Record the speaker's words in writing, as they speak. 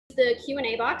the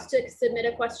Q&A box to submit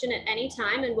a question at any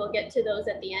time, and we'll get to those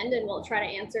at the end, and we'll try to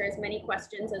answer as many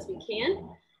questions as we can.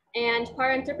 And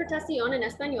para interpretación en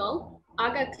español,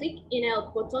 haga clic en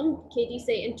el botón que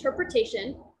dice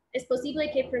interpretation. Es posible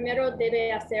que primero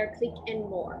debe hacer clic en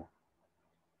more.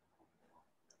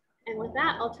 And with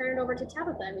that, I'll turn it over to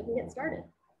Tabitha and we can get started.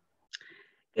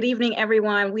 Good evening,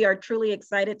 everyone. We are truly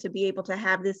excited to be able to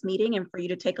have this meeting and for you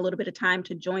to take a little bit of time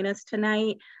to join us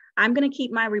tonight. I'm going to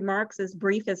keep my remarks as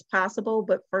brief as possible,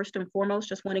 but first and foremost,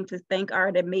 just wanting to thank our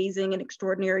amazing and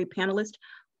extraordinary panelists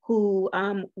who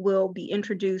will be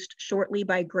introduced shortly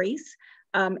by Grace.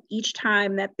 Each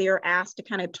time that they're asked to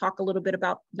kind of talk a little bit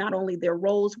about not only their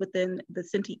roles within the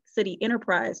city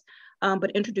enterprise,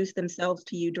 but introduce themselves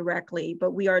to you directly.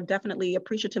 But we are definitely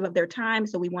appreciative of their time,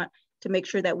 so we want to make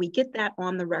sure that we get that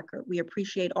on the record. We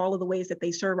appreciate all of the ways that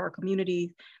they serve our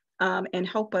community and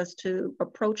help us to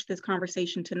approach this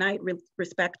conversation tonight with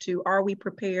respect to, are we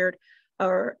prepared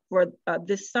for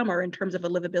this summer in terms of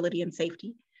livability and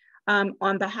safety?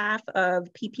 On behalf of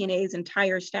PPNA's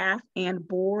entire staff and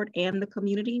board and the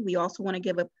community, we also want to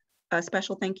give a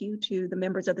special thank you to the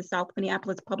members of the South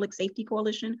Minneapolis Public Safety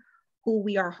Coalition, who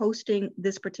we are hosting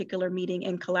this particular meeting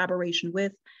in collaboration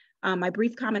with. My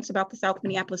brief comments about the South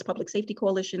Minneapolis Public Safety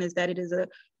Coalition is that it is a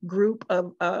group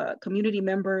of community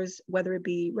members, whether it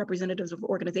be representatives of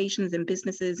organizations and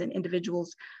businesses and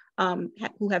individuals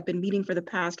who have been meeting for the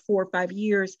past 4 or 5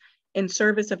 years in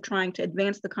service of trying to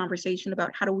advance the conversation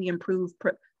about how do we improve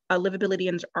livability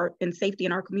and safety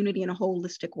in our community in a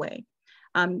holistic way.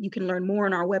 You can learn more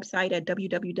on our website at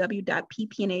www.ppna.org.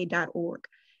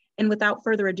 And without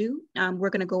further ado, we're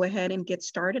going to go ahead and get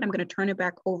started. I'm going to turn it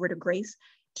back over to Grace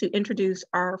to introduce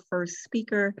our first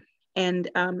speaker. And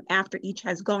after each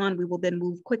has gone, we will then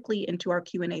move quickly into our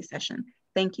Q&A session.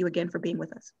 Thank you again for being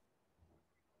with us.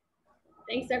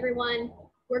 Thanks, everyone.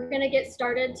 We're going to get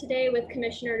started today with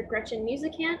Commissioner Gretchen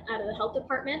Musicant out of the Health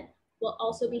Department. We'll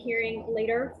also be hearing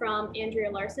later from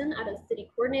Andrea Larson out of the City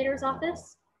Coordinator's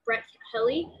Office, Brette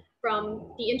Hjelle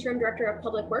from the Interim Director of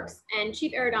Public Works, and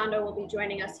Chief Arredondo will be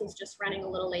joining us. He's just running a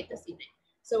little late this evening.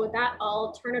 So with that,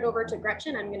 I'll turn it over to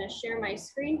Gretchen. I'm going to share my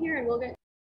screen here and we'll get.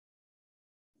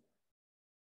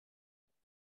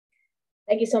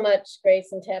 Thank you so much,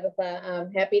 Grace and Tabitha.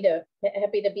 I'm happy to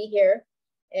be here.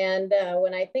 And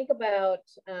when I think about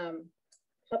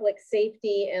public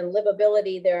safety and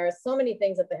livability, there are so many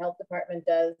things that the Health Department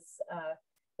does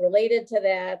related to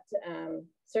that.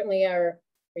 Certainly our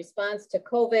response to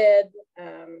COVID,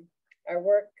 our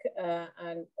work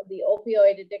on the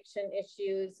opioid addiction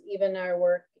issues, even our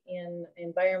work in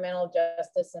environmental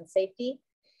justice and safety.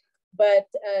 But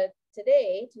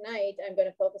tonight, I'm going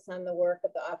to focus on the work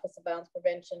of the Office of Violence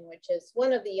Prevention, which is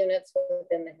one of the units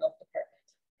within the Health Department.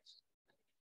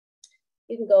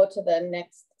 You can go to the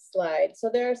next slide. So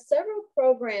there are several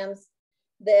programs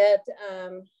that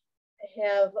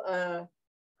have,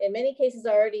 in many cases,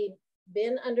 already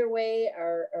been underway,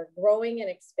 are growing and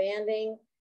expanding,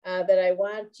 that I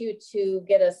want you to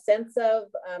get a sense of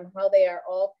how they are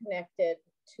all connected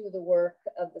to the work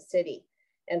of the city.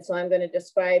 And so I'm going to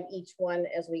describe each one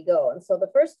as we go. And so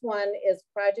the first one is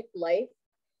Project Life,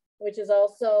 which is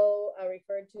also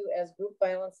referred to as Group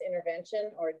Violence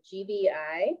Intervention, or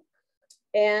GVI.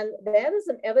 And that is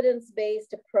an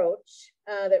evidence-based approach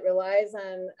that relies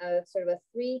on sort of a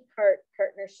 3-part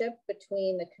partnership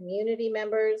between the community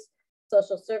members,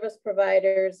 social service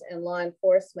providers, and law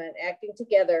enforcement acting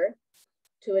together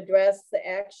to address the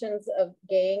actions of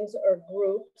gangs or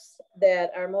groups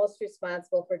that are most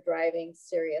responsible for driving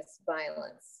serious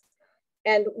violence.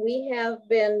 And we have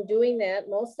been doing that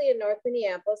mostly in North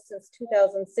Minneapolis since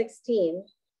 2016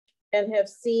 and have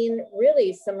seen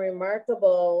really some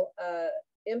remarkable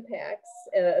impacts,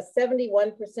 a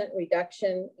 71%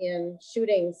 reduction in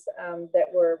shootings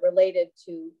that were related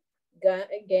to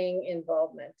gang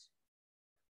involvement.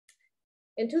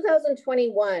 In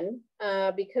 2021,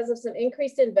 because of some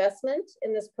increased investment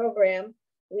in this program,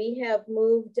 we have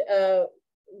moved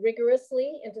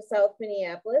rigorously into South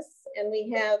Minneapolis, and we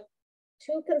have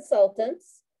 2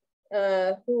 consultants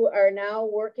who are now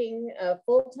working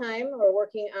full-time or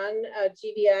working on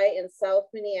GVI in South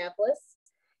Minneapolis.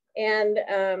 And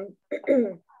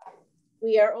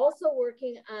we are also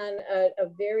working on a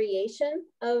variation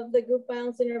of the group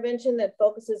violence intervention that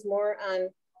focuses more on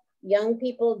young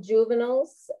people,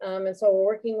 juveniles. And so we're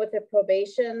working with the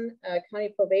probation, county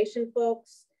probation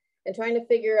folks, and trying to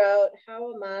figure out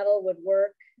how a model would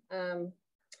work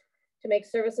to make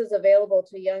services available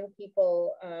to young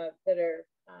people that are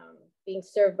being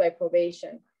served by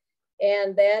probation.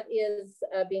 And that is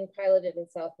being piloted in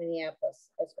South Minneapolis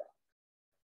as well.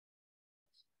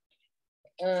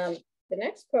 the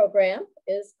next program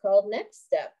is called Next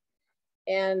Step.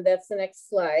 And that's the next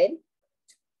slide.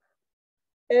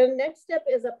 And Next Step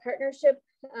is a partnership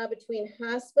between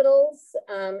hospitals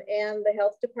and the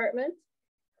health department.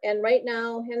 And right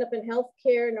now, Hennepin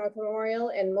Healthcare, North Memorial,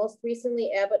 and most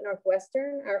recently Abbott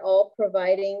Northwestern are all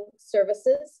providing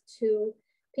services to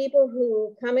people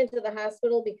who come into the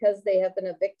hospital because they have been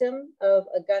a victim of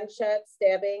a gunshot,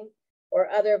 stabbing, or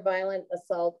other violent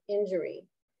assault injury.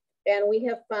 And we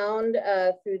have found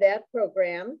through that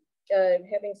program,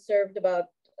 having served about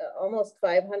almost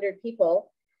 500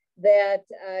 people, that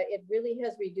it really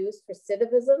has reduced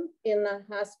recidivism in the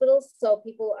hospitals. So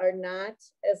people are not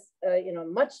as,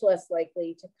 much less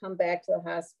likely to come back to the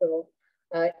hospital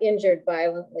injured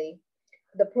violently.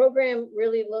 The program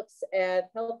really looks at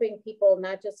helping people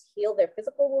not just heal their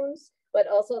physical wounds, but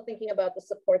also thinking about the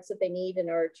supports that they need in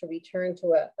order to return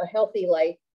to a healthy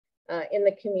life in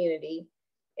the community,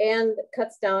 and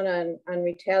cuts down on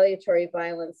retaliatory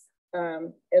violence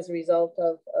as a result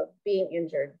of being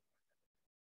injured.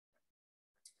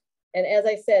 And as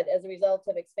I said, as a result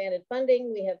of expanded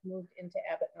funding, we have moved into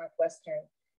Abbott Northwestern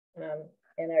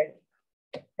and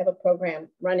have a program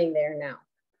running there now.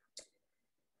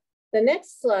 The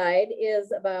next slide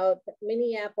is about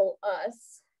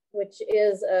Minneapolis, which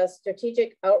is a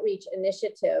strategic outreach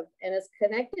initiative, and it's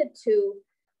connected to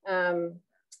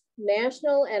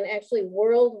national and actually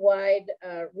worldwide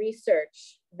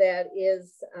research that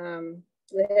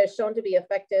has shown to be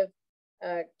effective.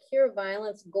 Cure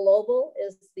Violence Global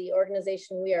is the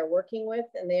organization we are working with,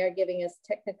 and they are giving us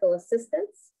technical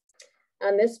assistance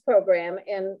on this program.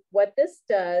 And what this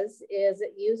does is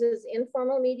it uses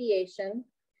informal mediation,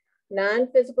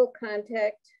 non-physical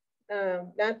contact,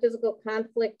 non-physical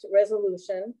conflict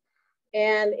resolution,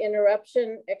 and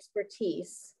interruption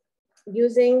expertise,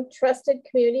 using trusted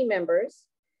community members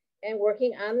and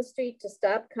working on the street to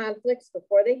stop conflicts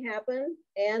before they happen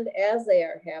and as they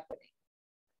are happening.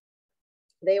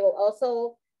 They will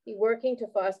also be working to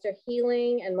foster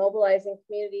healing and mobilizing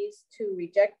communities to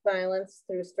reject violence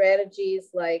through strategies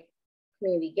like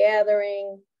community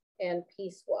gathering and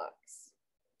peace walks.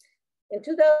 In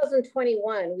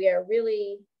 2021, we are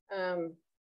really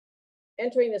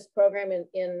entering this program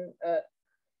in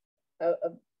a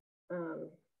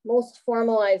most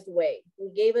formalized way.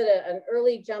 We gave it an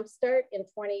early jump start in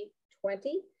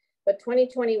 2020, but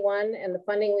 2021 and the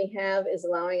funding we have is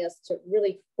allowing us to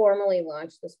really formally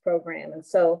launch this program. And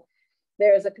so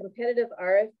there is a competitive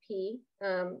RFP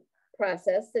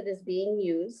process that is being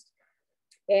used,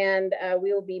 and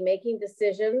we will be making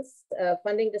decisions,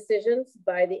 funding decisions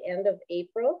by the end of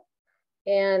April,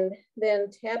 and then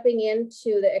tapping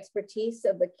into the expertise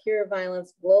of the Cure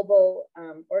Violence Global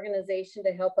organization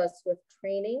to help us with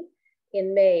training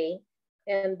in May,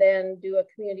 and then do a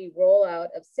community rollout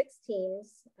of 6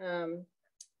 teams,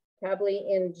 probably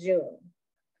in June.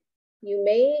 You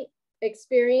may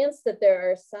experience that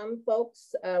there are some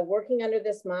folks working under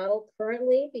this model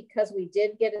currently because we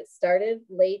did get it started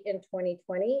late in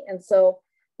 2020. And so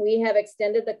we have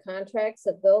extended the contracts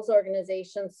of those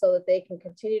organizations so that they can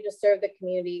continue to serve the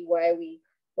community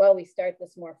while we start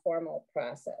this more formal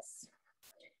process.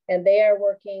 And they are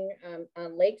working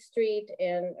on Lake Street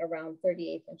and around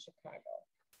 38th in Chicago.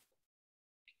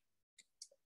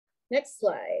 Next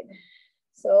slide.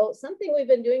 So something we've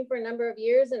been doing for a number of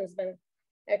years and has been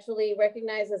actually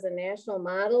recognized as a national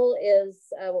model is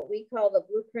what we call the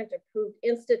Blueprint Approved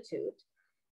Institute.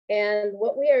 And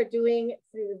what we are doing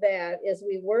through that is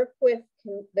we work with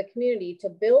the community to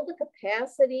build the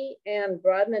capacity and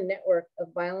broaden the network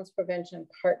of violence prevention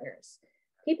partners.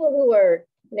 People who are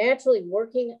naturally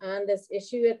working on this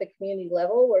issue at the community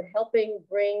level, we're helping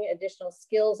bring additional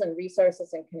skills and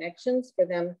resources and connections for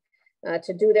them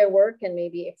to do their work and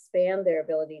maybe expand their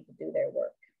ability to do their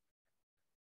work.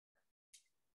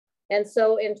 And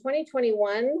so in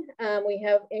 2021, we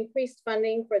have increased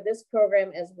funding for this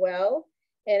program as well.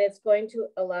 And it's going to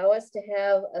allow us to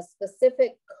have a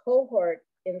specific cohort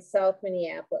in South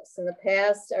Minneapolis. In the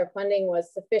past, our funding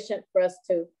was sufficient for us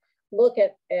to look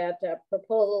at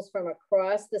proposals from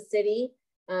across the city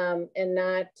and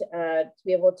not to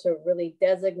be able to really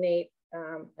designate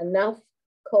enough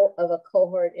of a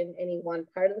cohort in any one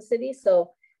part of the city.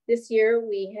 So this year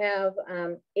we have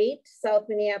 8 South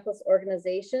Minneapolis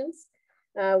organizations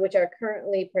which are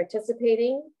currently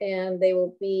participating, and they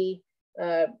will be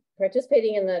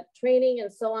participating in the training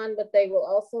and so on, but they will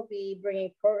also be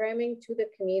bringing programming to the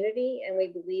community, and we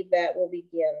believe that will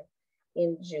begin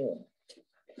in June.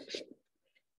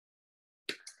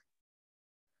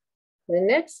 The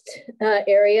next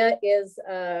area is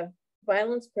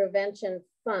Violence Prevention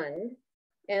Fund.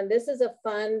 And this is a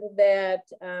fund that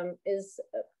is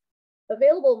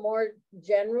available more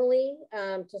generally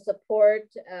to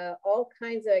support all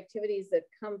kinds of activities that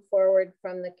come forward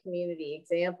from the community.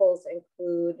 Examples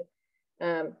include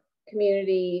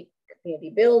community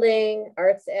building,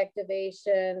 arts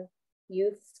activation,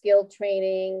 youth skill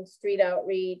training, street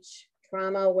outreach,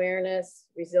 trauma awareness,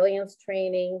 resilience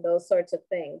training, those sorts of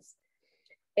things.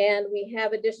 And we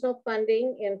have additional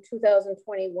funding in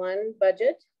 2021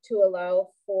 budget to allow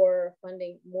for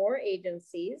funding more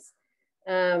agencies.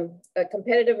 A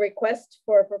competitive request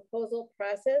for a proposal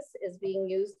process is being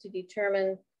used to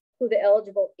determine who the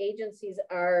eligible agencies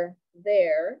are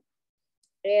there.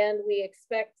 And we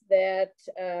expect that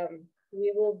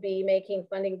we will be making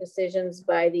funding decisions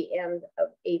by the end of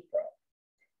April.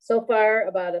 So far,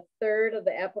 about a third of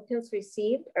the applicants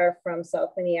received are from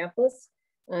South Minneapolis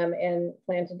and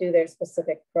plan to do their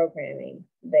specific programming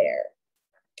there.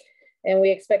 And we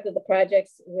expect that the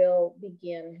projects will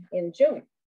begin in June.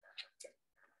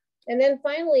 And then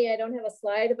finally, I don't have a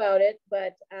slide about it,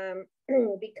 but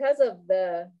because of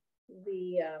the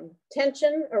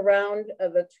tension around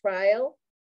the trial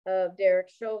of Derek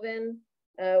Chauvin,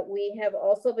 we have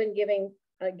also been given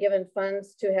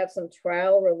funds to have some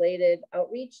trial-related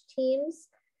outreach teams.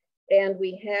 And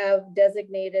we have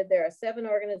designated, there are 7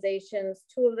 organizations,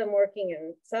 2 of them working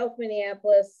in South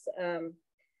Minneapolis,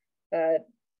 2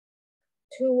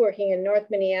 working in North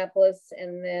Minneapolis,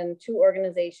 and then 2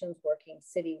 organizations working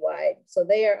citywide. So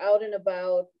they are out and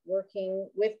about working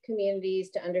with communities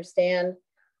to understand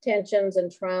tensions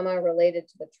and trauma related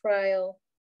to the trial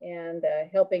and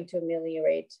helping to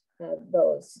ameliorate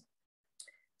those.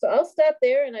 So I'll stop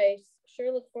there, and I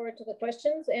sure look forward to the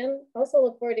questions, and also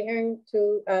look forward to hearing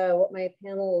to what my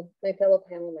fellow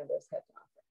panel members have to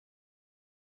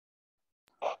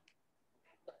offer.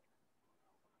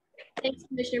 Thanks,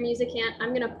 Commissioner Musicant. I'm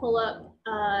going to pull up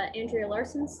Andrea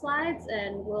Larson's slides,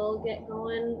 and we'll get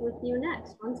going with you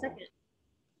next. 1 second.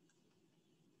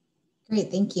 Great,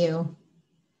 thank you.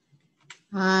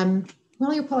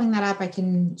 While you're pulling that up, I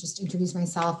can just introduce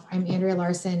myself. I'm Andrea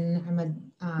Larson. I'm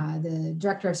the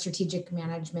Director of Strategic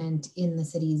Management in the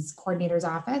city's coordinator's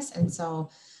office. And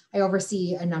so I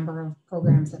oversee a number of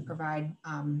programs that provide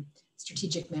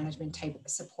strategic management type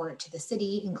support to the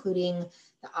city, including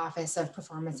the Office of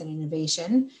Performance and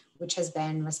Innovation, which has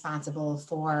been responsible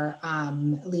for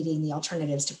leading the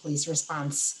alternatives to police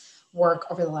response work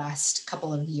over the last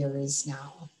couple of years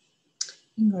now.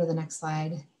 You can go to the next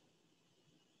slide.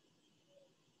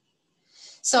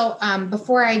 So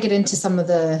before I get into some of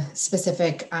the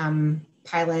specific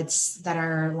pilots that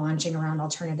are launching around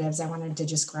alternatives, I wanted to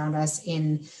just ground us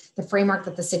in the framework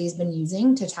that the city's been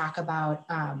using to talk about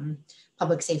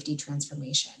public safety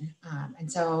transformation.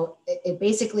 And so it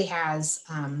basically has,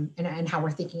 and how we're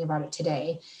thinking about it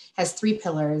today, has 3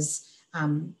 pillars: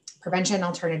 prevention,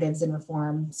 alternatives, and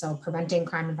reform. So preventing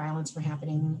crime and violence from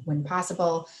happening when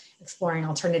possible, exploring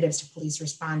alternatives to police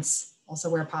response, also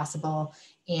where possible,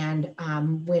 and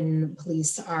when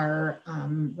police are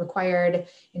required,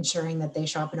 ensuring that they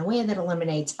show up in a way that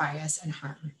eliminates bias and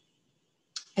harm.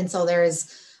 And so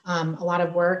there's a lot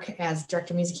of work, as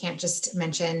Director Musicant just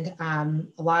mentioned, a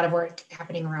lot of work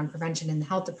happening around prevention in the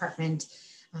health department.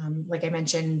 Like I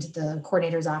mentioned, the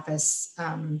coordinator's office,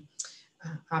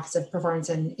 Office of Performance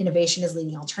and Innovation is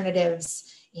leading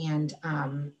alternatives, and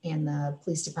the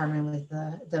police department with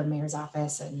the mayor's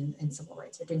office and civil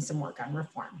rights are doing some work on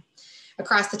reform.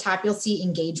 Across the top, you'll see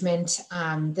engagement.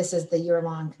 This is the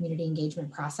year-long community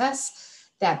engagement process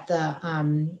that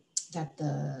the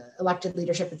elected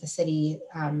leadership at the city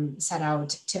set out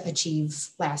to achieve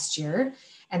last year.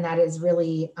 And that is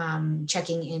really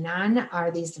checking in on,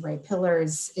 are these the right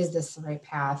pillars? Is this the right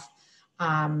path?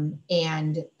 And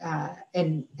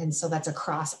so that's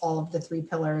across all of the 3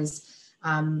 pillars,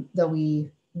 though we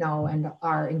know and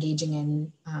are engaging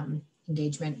in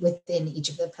engagement within each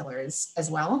of the pillars as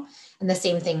well. And the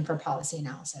same thing for policy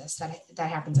analysis, that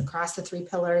happens across the 3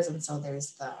 pillars. And so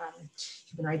there's the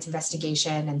human rights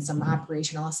investigation and some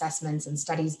operational assessments and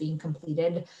studies being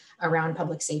completed around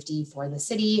public safety for the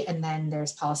city. And then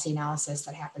there's policy analysis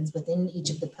that happens within each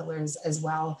of the pillars as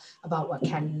well about what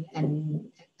can and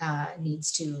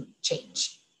needs to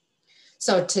change.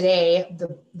 So today,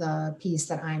 the piece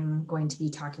that I'm going to be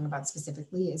talking about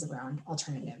specifically is around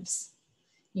alternatives.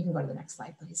 You can go to the next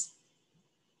slide, please.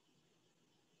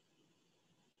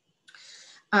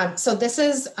 So this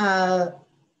is a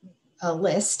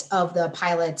list of the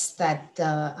pilots that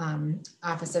the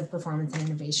Office of Performance and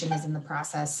Innovation is in the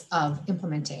process of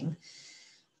implementing.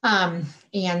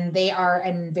 And they are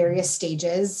in various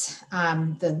stages.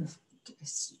 The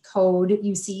code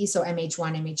you see, so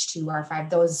MH1, MH2, R5,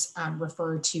 those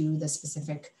refer to the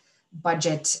specific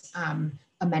budget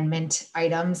amendment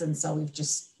items. And so we've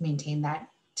just maintained that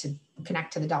to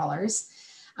connect to the dollars.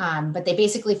 But they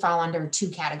basically fall under two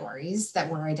categories that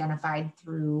were identified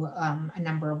through a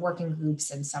number of working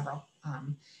groups and several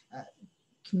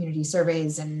community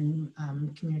surveys and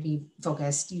community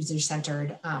focused,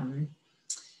 user-centered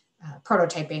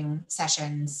prototyping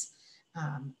sessions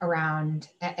around,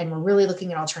 and we're really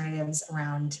looking at alternatives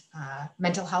around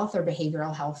mental health or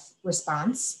behavioral health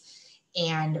response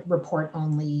and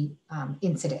report-only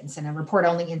incidents. And a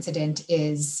report-only incident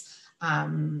is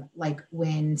like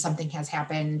when something has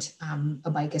happened, a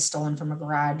bike is stolen from a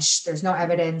garage, there's no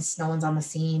evidence, no one's on the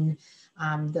scene.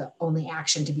 The only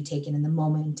action to be taken in the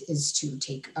moment is to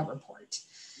take a report.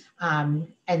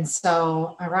 And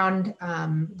so around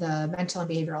the mental and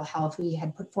behavioral health, we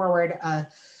had put forward a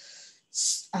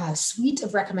suite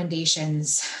of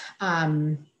recommendations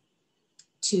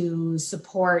to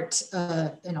support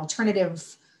an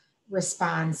alternative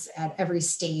response at every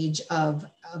stage of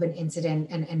an incident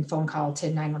and phone call to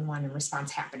 911 and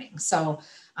response happening. So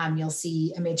you'll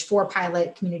see MH4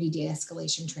 pilot, community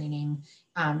de-escalation training,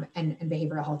 and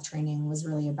behavioral health training was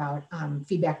really about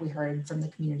feedback we heard from the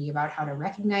community about how to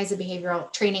recognize a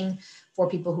behavioral training for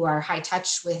people who are high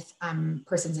touch with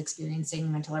persons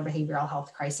experiencing mental or behavioral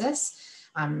health crisis,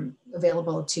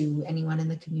 available to anyone in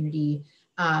the community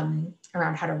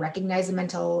around how to recognize a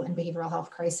mental and behavioral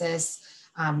health crisis,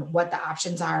 what the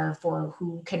options are for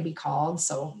who can be called,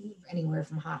 so anywhere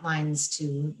from hotlines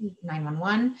to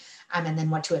 911, and then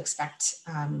what to expect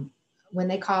when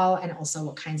they call, and also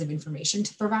what kinds of information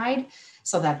to provide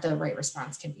so that the right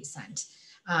response can be sent.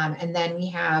 And then we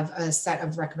have a set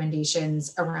of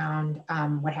recommendations around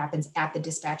what happens at the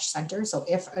dispatch center. So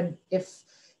if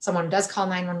someone does call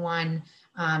 911,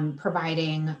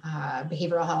 providing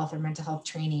behavioral health or mental health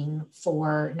training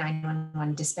for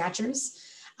 911 dispatchers,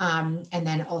 and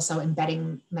then also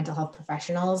embedding mental health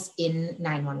professionals in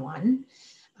 911.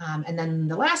 And then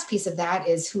the last piece of that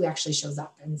is who actually shows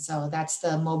up. And so that's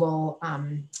the mobile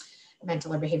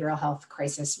mental or behavioral health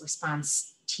crisis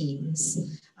response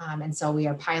teams. And so we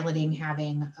are piloting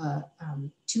having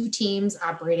 2 teams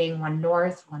operating, one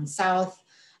north, one south,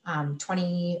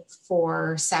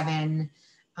 24/7.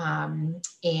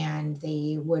 And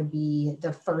they would be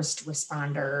the first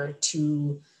responder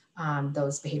to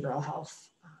those behavioral health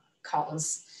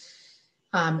calls.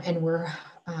 And we're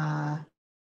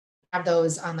have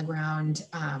those on the ground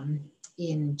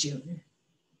in June.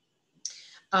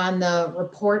 On the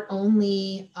report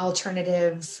only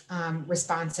alternative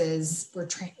responses, we're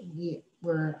taking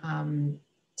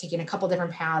a couple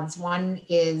different paths. One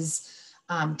is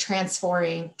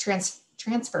transferring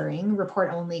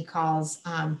report only calls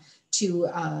to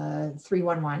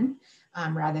 311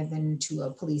 rather than to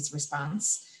a police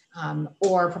response,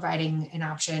 or providing an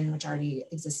option which already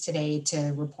exists today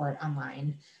to report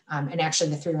online. And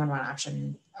actually the 311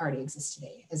 option already exists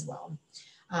today as well.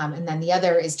 And then the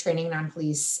other is training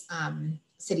non-police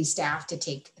city staff to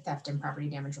take theft and property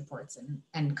damage reports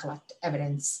and collect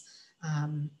evidence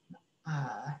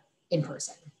in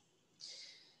person.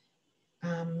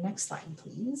 Next slide,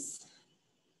 please.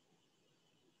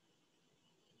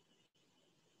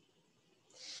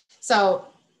 So,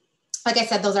 like I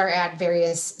said, those are at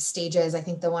various stages. I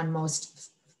think the one most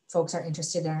folks are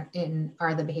interested in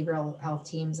are the behavioral health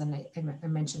teams. And I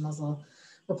mentioned those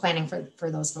we're planning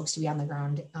for those folks to be on the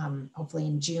ground, hopefully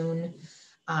in June.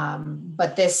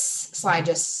 But this slide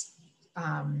just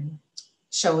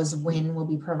shows when we'll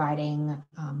be providing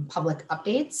public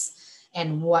updates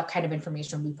and what kind of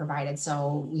information will be provided.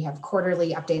 So we have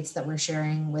quarterly updates that we're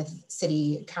sharing with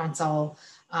City Council,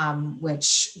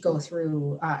 which go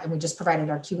through, and we just provided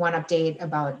our Q1 update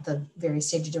about the various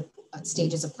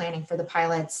stages of planning for the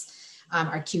pilots.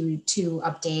 Our Q2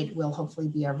 update will hopefully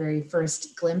be our very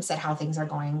first glimpse at how things are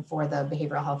going for the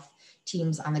behavioral health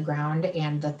teams on the ground,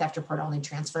 and the theft report only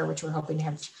transfer, which we're hoping to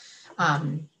have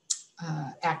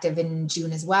active in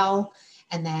June as well.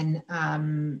 And then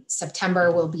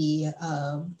September will be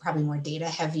probably more data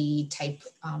heavy type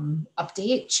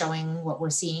update showing what we're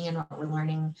seeing and what we're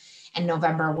learning. And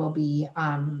November will be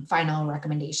final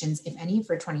recommendations, if any,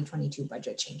 for 2022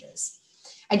 budget changes.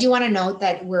 I do want to note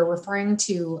that we're referring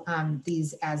to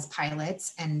these as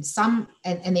pilots, and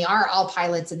they are all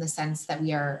pilots in the sense that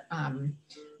we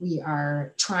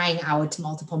are trying out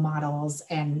multiple models,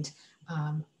 and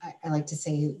I like to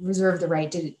say reserve the right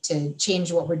to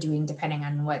change what we're doing depending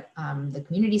on what the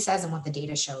community says and what the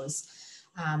data shows.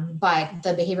 But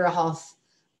the behavioral health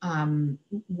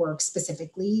work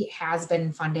specifically has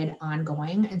been funded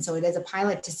ongoing. And so it is a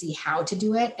pilot to see how to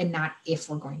do it and not if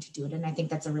we're going to do it. And I think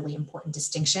that's a really important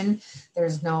distinction.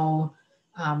 There's no,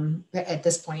 at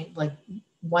this point, like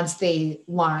once they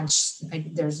launch,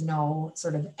 there's no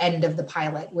sort of end of the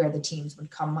pilot where the teams would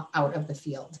come out of the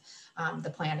field. The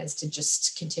plan is to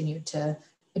just continue to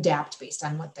adapt based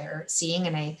on what they're seeing.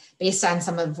 And based on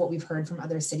some of what we've heard from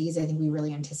other cities, I think we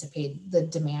really anticipate the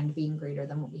demand being greater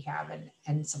than what we have,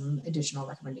 and some additional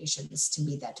recommendations to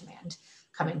meet that demand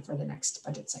coming for the next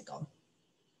budget cycle.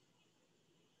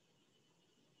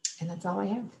 And that's all I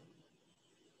have.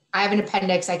 I have an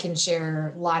appendix I can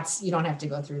share lots. You don't have to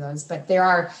go through those, but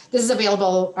this is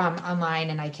available online,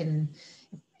 and I can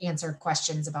answer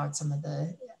questions about some of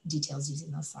the details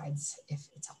using those slides if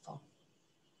it's helpful.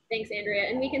 Thanks, Andrea.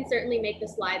 And we can certainly make the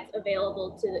slides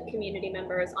available to the community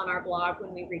members on our blog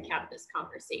when we recap this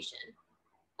conversation.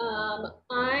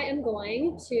 I am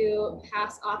going to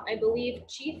pass off, I believe,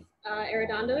 Chief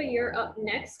Arredondo, you're up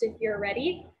next if you're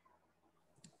ready.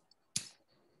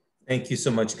 Thank you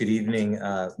so much. Good evening,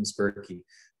 Ms. Berkey.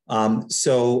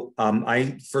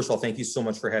 First of all, thank you so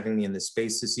much for having me in this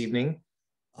space this evening.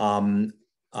 My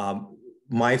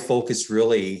focus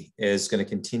really is going to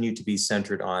continue to be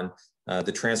centered on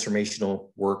the transformational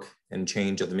work and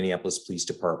change of the Minneapolis Police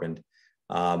Department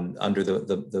under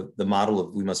the model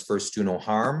of we must first do no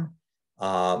harm,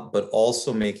 but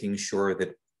also making sure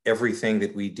that everything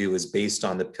that we do is based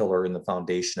on the pillar and the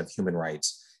foundation of human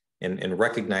rights, and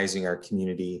recognizing our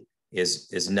community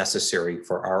is necessary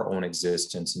for our own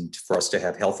existence and for us to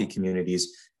have healthy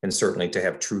communities, and certainly to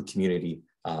have true community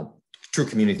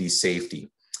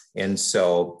safety. And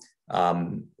so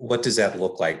what does that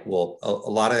look like? Well, a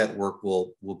lot of that work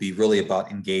will be really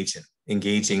about engaging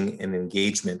in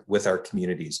engagement with our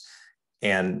communities,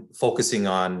 and focusing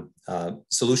on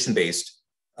solution-based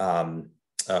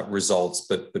results,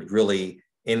 but really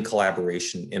in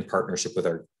collaboration, in partnership with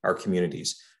our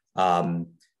communities.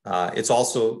 It's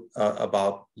also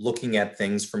about looking at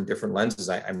things from different lenses.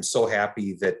 I'm so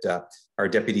happy that our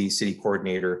Deputy City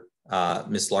Coordinator,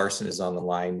 Ms. Larson, is on the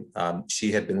line.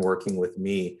 She had been working with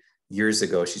me years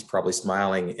ago. She's probably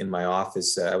smiling in my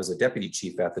office. I was a deputy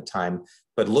chief at the time,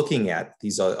 but looking at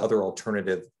these other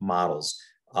alternative models.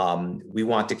 We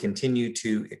want to continue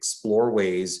to explore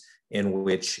ways in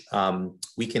which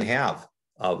we can have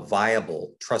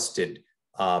viable, trusted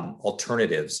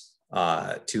alternatives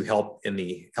to help in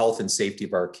the health and safety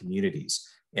of our communities.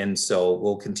 And so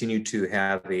we'll continue to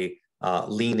have a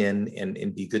lean in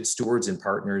and be good stewards and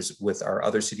partners with our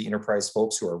other city enterprise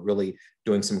folks who are really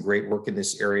doing some great work in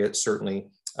this area. Certainly,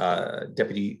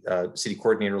 Deputy City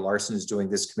Coordinator Larson is doing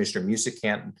this, Commissioner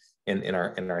Musicant in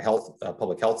our health,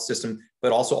 public health system,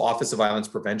 but also Office of Violence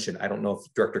Prevention. I don't know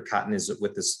if Director Cotton is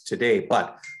with us today,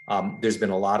 but there's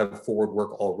been a lot of forward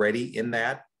work already in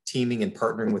that, teaming and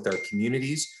partnering with our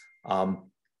communities,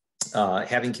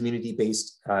 having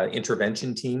community-based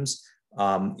intervention teams.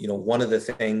 One of the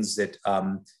things that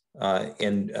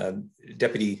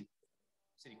Deputy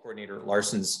City Coordinator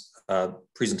Larson's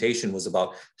presentation was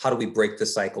about how do we break the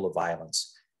cycle of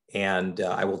violence. And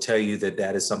I will tell you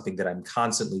that is something that I'm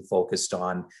constantly focused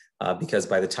on because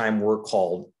by the time we're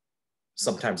called,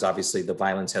 sometimes obviously the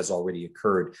violence has already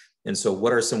occurred. And so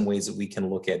what are some ways that we can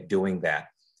look at doing that?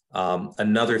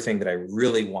 Another thing that I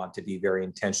really want to be very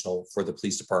intentional for the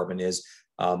police department is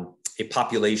a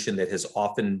population that has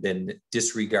often been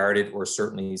disregarded or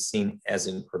certainly seen as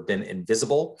or been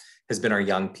invisible has been our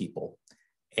young people.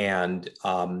 And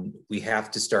we have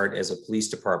to start as a police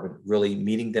department really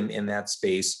meeting them in that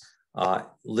space,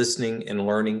 listening and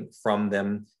learning from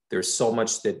them. There's so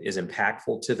much that is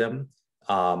impactful to them.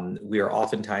 We are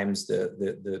oftentimes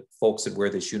the folks that wear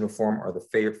this uniform are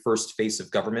the first face of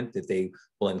government that they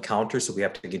will encounter. So we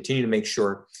have to continue to make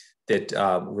sure that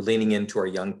we're leaning into our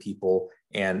young people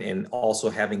and also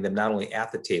having them not only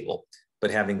at the table,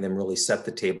 but having them really set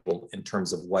the table in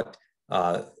terms of what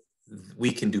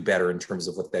we can do better in terms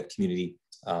of what that community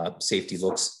safety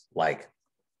looks like.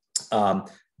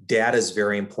 Data is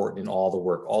very important in all the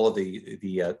work. All of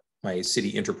my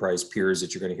city enterprise peers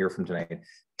that you're going to hear from tonight,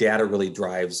 data really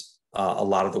drives a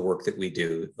lot of the work that we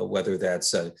do, whether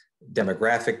that's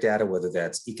demographic data, whether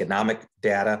that's economic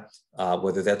data,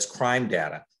 whether that's crime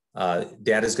data.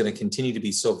 Data is going to continue to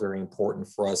be so very important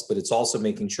for us, but it's also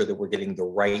making sure that we're getting the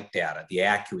right data, the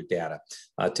accurate data,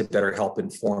 to better help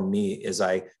inform me as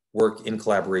I work in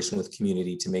collaboration with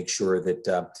community to make sure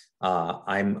that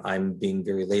I'm being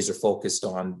very laser focused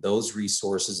on those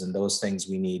resources and those things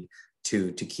we need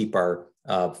to keep our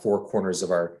four corners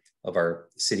of our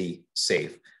city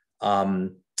safe.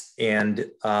 Again,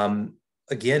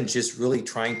 just really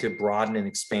trying to broaden and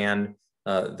expand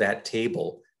that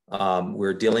table.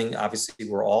 We're dealing, obviously,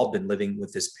 we're all been living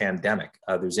with this pandemic.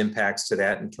 There's impacts to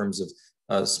that in terms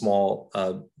of small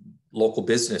local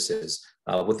businesses,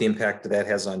 what the impact that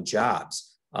has on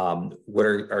jobs. What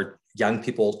are our young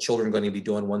people, children going to be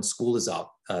doing when school is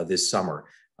out this summer?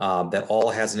 That all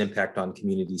has an impact on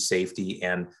community safety,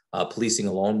 and policing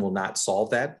alone will not solve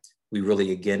that. We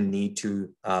really, again, need to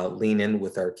lean in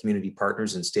with our community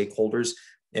partners and stakeholders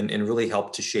and really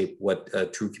help to shape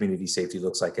what true community safety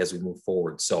looks like as we move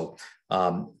forward. So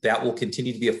that will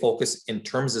continue to be a focus in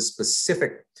terms of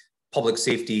specific public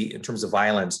safety, in terms of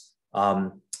violence,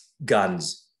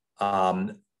 guns.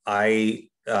 I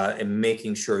am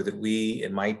making sure that we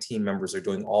and my team members are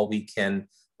doing all we can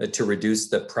to reduce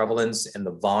the prevalence and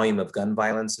the volume of gun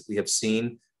violence that we have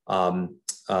seen.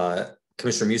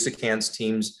 Commissioner Musicant's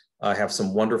teams have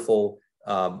some wonderful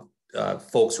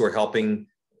folks who are helping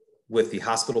with the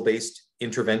hospital-based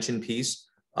intervention piece.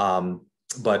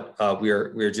 But we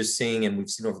are just seeing, and we've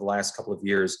seen over the last couple of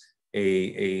years,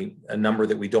 a number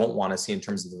that we don't want to see in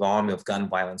terms of the volume of gun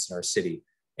violence in our city.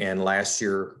 And last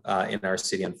year in our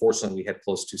city, unfortunately, we had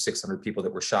close to 600 people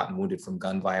that were shot and wounded from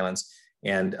gun violence.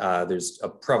 And there's a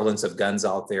prevalence of guns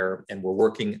out there, and we're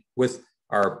working with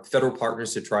our federal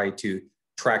partners to try to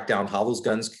track down how those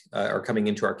guns are coming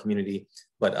into our community.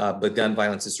 But gun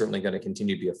violence is certainly going to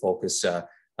continue to be a focus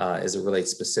as it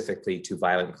relates specifically to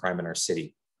violent crime in our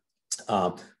city.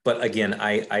 But again,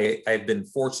 I've been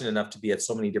fortunate enough to be at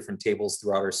so many different tables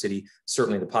throughout our city.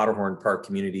 Certainly the Powderhorn Park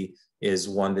community is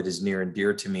one that is near and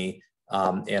dear to me.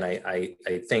 And I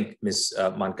thank Ms.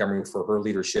 Montgomery for her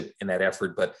leadership in that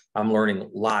effort, but I'm learning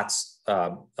lots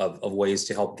of ways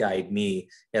to help guide me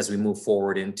as we move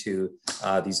forward into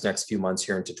these next few months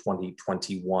here into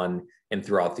 2021 and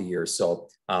throughout the year. So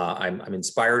I'm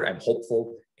inspired, I'm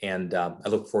hopeful, and I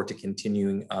look forward to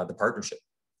continuing the partnership.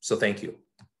 So thank you.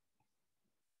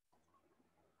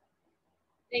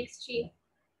 Thanks, Chief.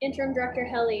 Interim Director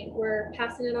Hjelle, we're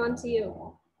passing it on to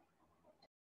you.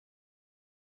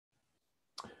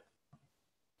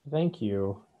 Thank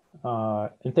you.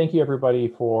 And thank you everybody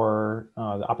for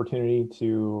the opportunity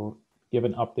to give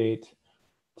an update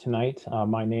tonight.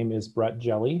 My name is Brette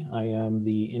Hjelle. I am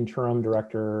the Interim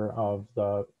Director of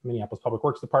the Minneapolis Public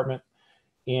Works Department,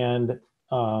 and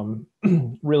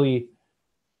really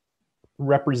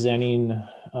representing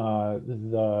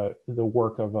the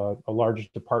work of a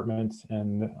large department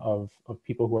and of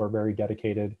people who are very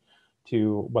dedicated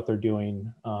to what they're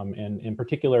doing. And in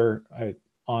particular,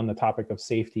 on the topic of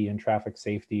safety and traffic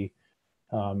safety,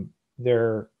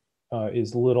 there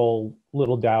is little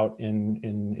doubt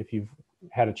in if you've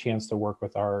had a chance to work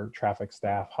with our traffic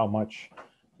staff, how much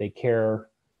they care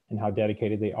and how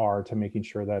dedicated they are to making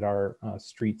sure that our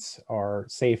streets are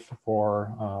safe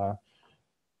for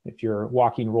if you're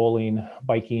walking, rolling,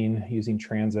 biking, using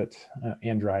transit,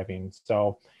 and driving.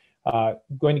 So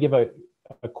going to give a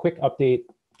quick update,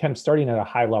 kind of starting at a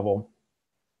high level.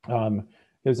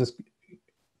 There's this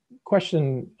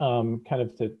question kind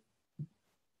of to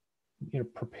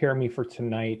prepare me for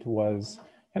tonight was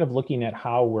kind of looking at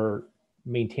how we're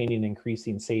maintaining and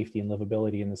increasing safety and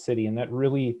livability in the city. And that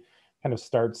really kind of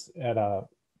starts at a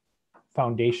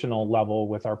foundational level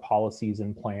with our policies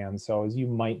and plans. So as you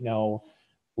might know,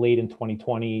 late in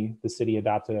 2020, the city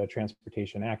adopted a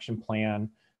transportation action plan.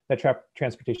 That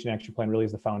transportation action plan really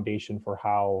is the foundation for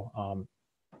how,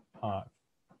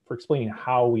 for explaining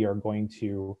how we are going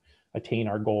to attain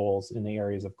our goals in the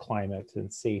areas of climate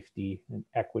and safety and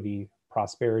equity,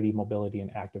 prosperity, mobility,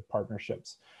 and active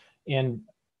partnerships. And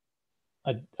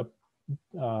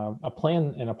a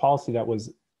plan and a policy that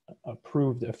was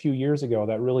approved a few years ago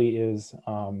that really is,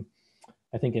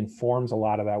 I think, informs a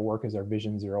lot of that work is our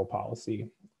Vision Zero policy.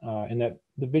 And that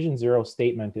the Vision Zero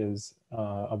statement is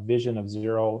a vision of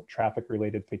zero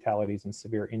traffic-related fatalities and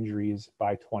severe injuries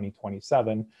by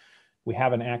 2027. We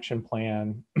have an action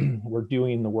plan. We're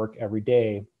doing the work every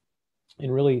day.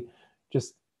 And really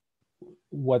just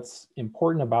what's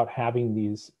important about having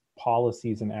these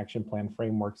policies and action plan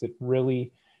frameworks, it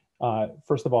really,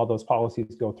 first of all, those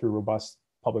policies go through robust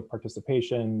public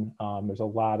participation. There's a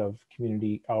lot of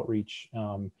community outreach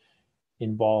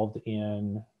involved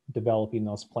in developing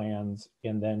those plans,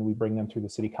 and then we bring them through the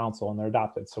city council and they're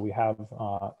adopted. So we have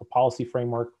a policy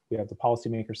framework, we have the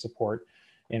policymaker support,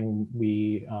 and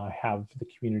we have the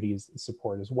community's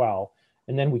support as well.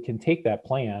 And then we can take that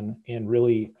plan and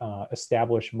really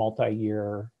establish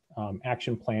multi-year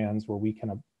action plans where we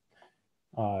can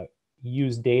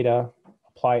use data,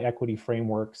 apply equity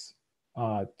frameworks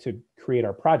to create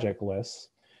our project lists.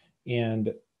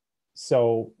 And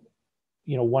so,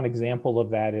 one example of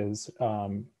that is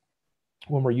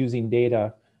when we're using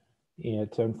data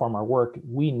to inform our work,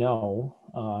 we know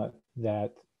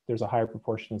that there's a higher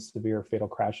proportion of severe fatal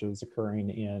crashes occurring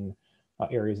in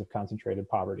areas of concentrated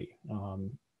poverty.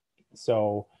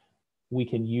 So we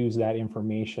can use that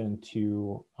information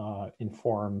to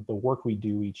inform the work we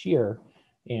do each year.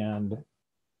 And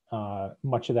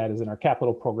much of that is in our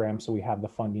capital program, so we have the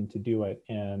funding to do it.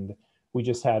 And we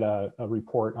just had a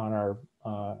report on our,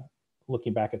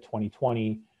 looking back at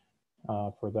 2020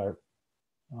 for the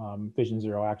Vision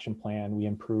Zero Action Plan. We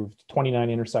improved 29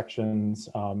 intersections.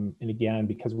 And again,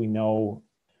 because we know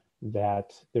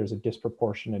that there's a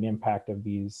disproportionate impact of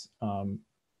these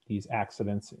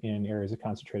accidents in areas of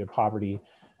concentrated poverty,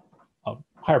 a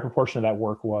higher proportion of that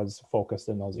work was focused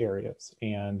in those areas.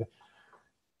 And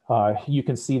you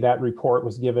can see that report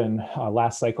was given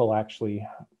last cycle, actually,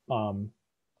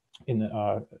 in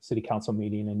the city council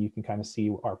meeting, and you can kind of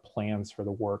see our plans for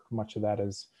the work. Much of that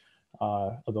is,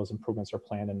 of those improvements are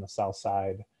planned in the south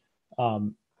side.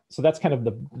 So that's kind of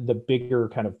the bigger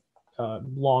kind of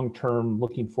long-term,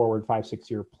 looking forward 5-6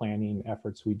 year planning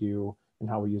efforts we do and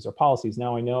how we use our policies.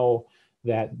 Now I know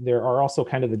that there are also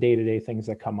kind of the day-to-day things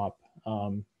that come up.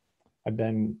 I've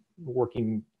been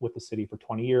working with the city for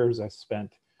 20 years. I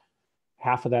spent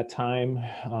half of that time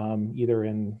either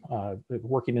in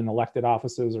working in elected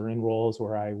offices or in roles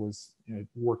where I was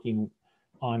working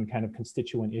on kind of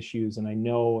constituent issues. And I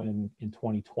know in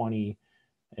 2020,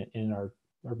 in our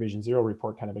Vision Zero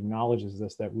report kind of acknowledges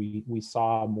this, that we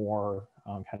saw more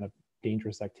kind of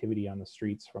dangerous activity on the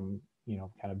streets from,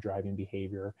 kind of driving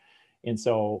behavior. And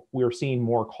so we were seeing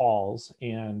more calls,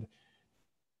 and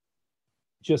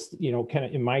just, kind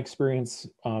of in my experience,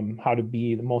 how to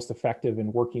be the most effective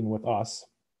in working with us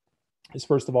is,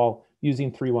 first of all,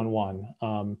 using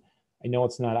 311. I know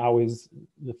it's not always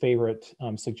the favorite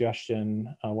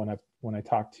suggestion when I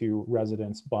talk to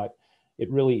residents, but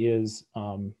it really is,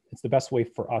 it's the best way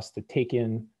for us to take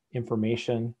in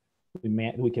information.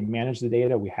 We can manage the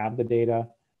data, we have the data,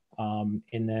 and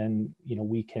then,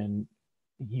 we can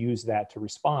use that to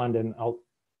respond. And I'll,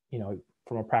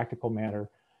 from a practical matter,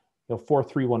 4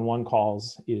 311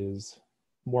 calls is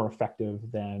more effective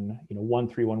than, 1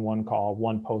 311 call,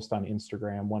 1 post on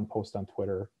Instagram, 1 post on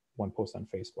Twitter, 1 post on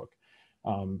Facebook.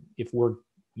 If we're,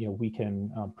 we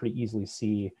can pretty easily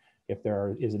see if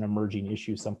there is an emerging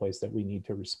issue someplace that we need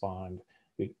to respond.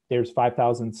 There's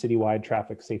 5,000 citywide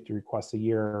traffic safety requests a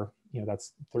year.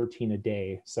 That's 13 a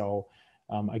day. So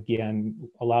again,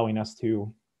 allowing us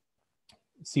to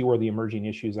see where the emerging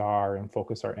issues are and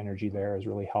focus our energy there is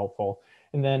really helpful.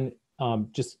 And then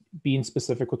just being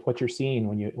specific with what you're seeing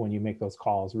when you make those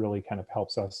calls really kind of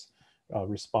helps us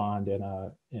respond in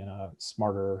a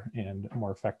smarter and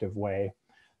more effective way.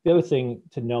 The other thing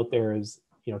to note there is,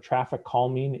 traffic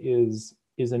calming is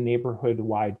a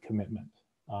neighborhood-wide commitment.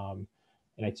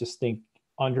 And I just think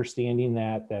understanding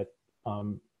that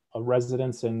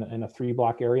residents in a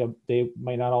 3-block area, they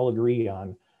might not all agree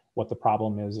on what the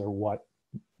problem is or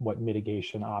what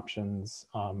mitigation options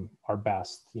are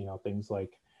best. Things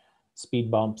like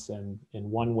speed bumps and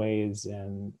one-ways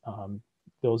and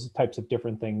those types of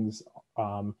different things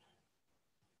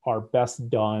are best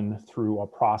done through a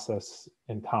process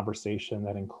and conversation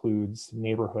that includes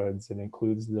neighborhoods, it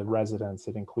includes the residents,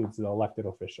 it includes the elected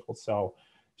officials. So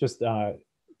just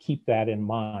keep that in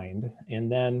mind.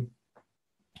 And then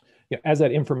as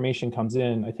that information comes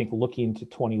in, I think looking to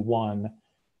 21,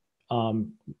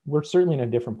 we're certainly in a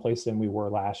different place than we were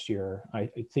last year. I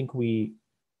think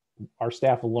our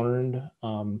staff learned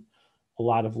a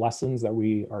lot of lessons that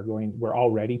we're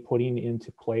already putting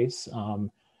into place.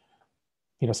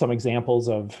 Some examples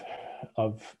of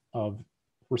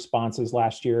responses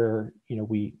last year.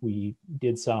 We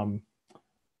did some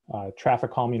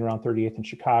traffic calming around 38th in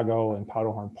Chicago and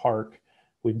Powderhorn Park.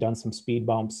 We've done some speed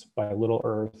bumps by Little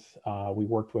Earth. We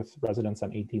worked with residents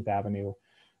on 18th Avenue.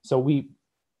 So we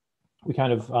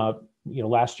kind of,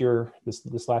 last year,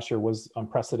 this last year was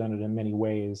unprecedented in many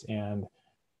ways. And,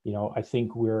 I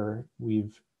think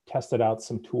we've tested out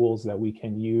some tools that we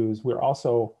can use. We're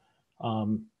also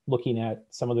looking at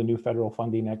some of the new federal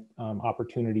funding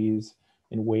opportunities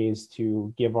and ways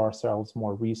to give ourselves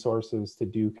more resources to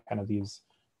do kind of these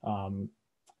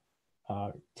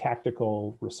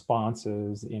tactical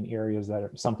responses in areas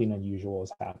that something unusual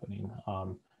is happening.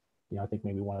 I think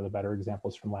maybe one of the better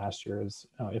examples from last year is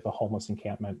if a homeless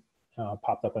encampment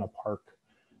popped up in a park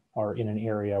or in an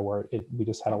area where we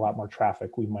just had a lot more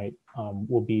traffic,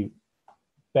 we'll be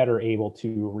better able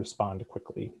to respond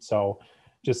quickly. So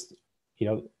just,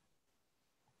 to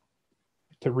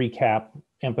recap,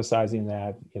 emphasizing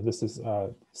that this is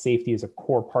safety is a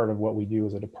core part of what we do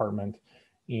as a department,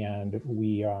 and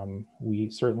we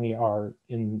certainly are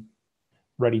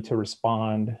ready to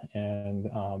respond and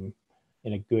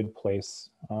in a good place,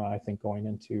 I think, going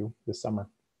into the summer.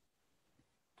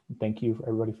 Thank you,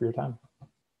 everybody, for your time.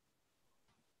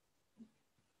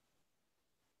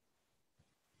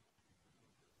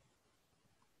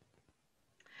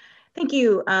 Thank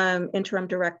you, Interim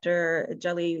Director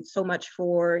Hjelle, so much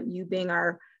for you being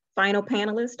our final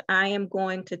panelist. I am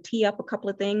going to tee up a couple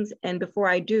of things. And before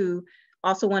I do,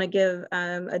 also want to give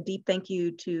a deep thank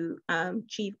you to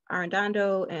Chief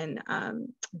Arredondo and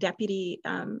Deputy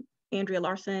Andrea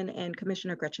Larson and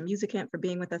Commissioner Gretchen Musicant for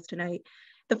being with us tonight.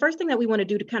 The first thing that we want to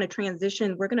do to kind of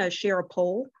transition, we're going to share a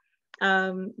poll.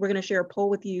 We're going to share a poll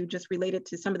with you just related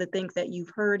to some of the things that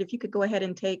you've heard. If you could go ahead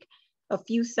and take a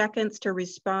few seconds to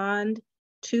respond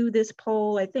to this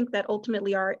poll. I think that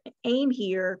ultimately our aim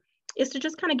here is to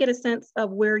just kind of get a sense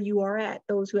of where you are at,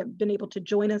 those who have been able to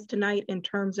join us tonight in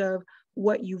terms of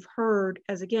what you've heard,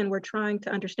 as again, we're trying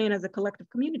to understand as a collective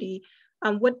community,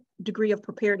 what degree of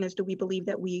preparedness do we believe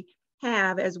that we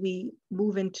have as we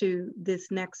move into this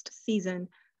next season,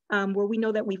 where we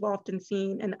know that we've often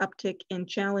seen an uptick in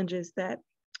challenges that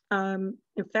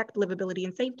affect livability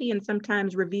and safety, and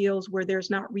sometimes reveals where there's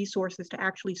not resources to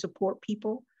actually support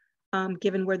people,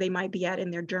 given where they might be at in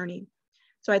their journey.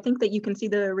 So I think that you can see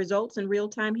the results in real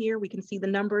time here. We can see the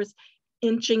numbers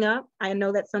inching up. I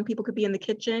know that some people could be in the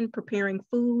kitchen preparing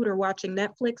food or watching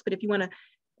Netflix, but if you want to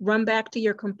run back to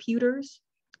your computers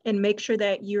and make sure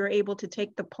that you're able to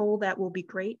take the poll, that will be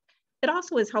great. It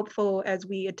also is helpful as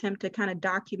we attempt to kind of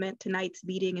document tonight's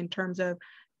meeting in terms of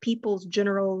people's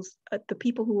generals, the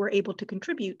people who were able to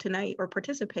contribute tonight or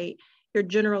participate, your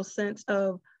general sense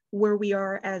of where we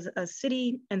are as a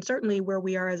city and certainly where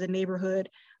we are as a neighborhood,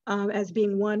 as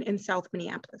being one in South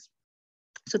Minneapolis.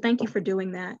 So thank you for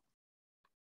doing that.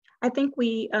 I think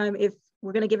if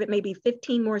we're going to give it maybe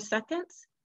 15 more seconds,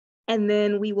 and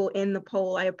then we will end the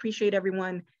poll. I appreciate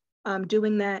everyone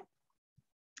doing that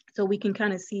so we can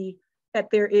kind of see that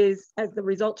there is, as the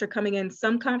results are coming in,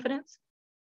 some confidence.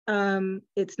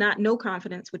 It's not no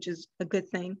confidence, which is a good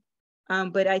thing.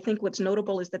 But I think what's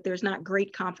notable is that there's not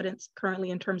great confidence currently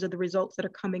in terms of the results that are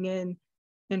coming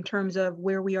in terms of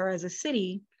where we are as a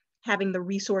city, having the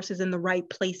resources in the right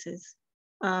places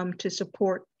to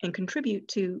support and contribute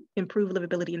to improve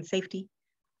livability and safety.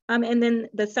 And then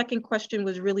the second question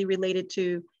was really related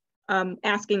to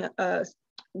asking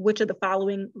which of the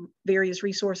following various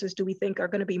resources do we think are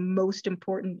going to be most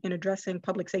important in addressing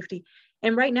public safety?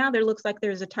 And right now there looks like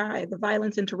there's a tie. The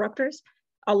violence interrupters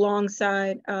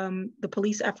alongside the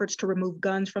police efforts to remove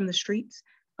guns from the streets,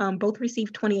 both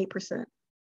received 28%.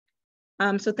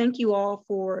 So thank you all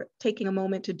for taking a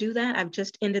moment to do that. I've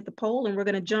just ended the poll and we're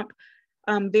going to jump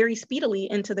very speedily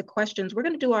into the questions. We're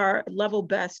going to do our level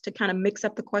best to kind of mix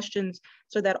up the questions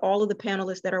so that all of the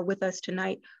panelists that are with us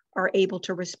tonight are able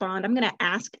to respond. I'm going to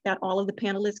ask that all of the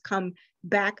panelists come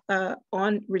back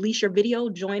release your video,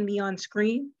 join me on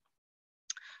screen,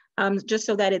 just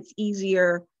so that it's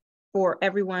easier for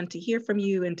everyone to hear from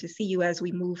you and to see you as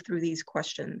we move through these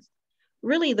questions.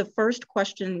 Really, the first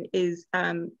question is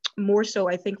more so,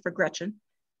 I think, for Gretchen.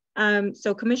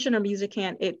 So Commissioner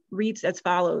Musicant, it reads as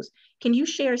follows. Can you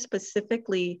share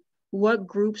specifically what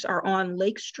groups are on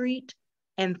Lake Street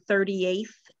and 38th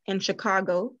in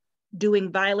Chicago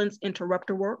doing violence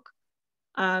interrupter work?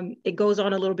 It goes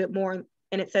on a little bit more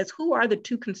and it says, who are the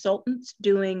 2 consultants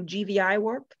doing GVI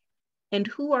work? And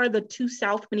who are the 2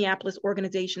 South Minneapolis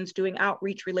organizations doing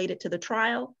outreach related to the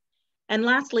trial? And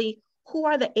lastly, who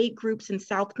are the 8 groups in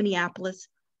South Minneapolis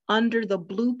under the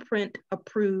Blueprint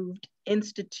approved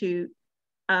institute,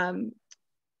 doing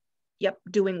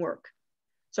work?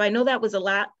 So I know that was a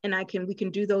lot, and we can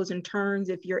do those in turns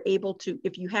if you're able to,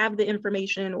 if you have the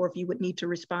information or if you would need to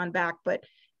respond back, but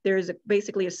there's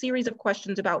basically a series of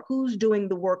questions about who's doing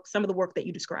the work, some of the work that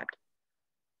you described.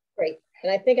 Great,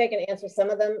 and I think I can answer some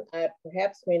of them. I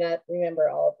perhaps may not remember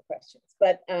all of the questions,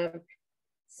 but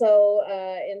so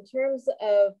in terms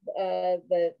of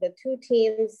the 2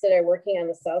 teams that are working on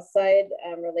the South Side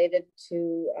related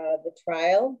to the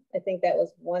trial, I think that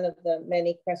was one of the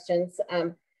many questions.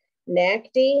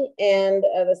 NACD and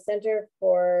the Center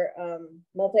for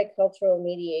Multicultural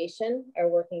Mediation are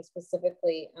working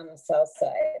specifically on the South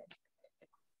Side.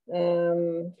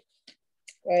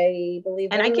 I believe.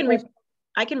 And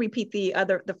I can repeat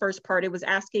the first part. It was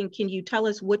asking, can you tell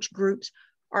us which groups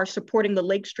are supporting the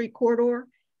Lake Street corridor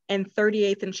and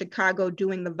 38th in Chicago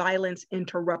doing the violence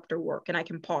interrupter work? And I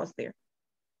can pause there.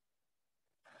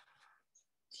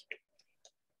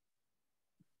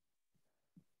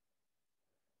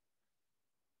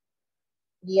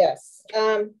 Yes.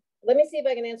 Let me see if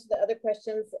I can answer the other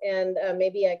questions, and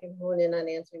maybe I can hone in on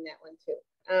answering that one too.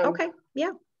 Okay,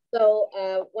 yeah. So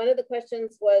one of the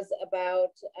questions was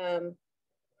about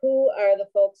who are the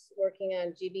folks working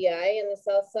on GBI in the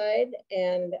South Side,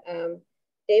 and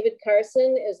David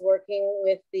Carson is working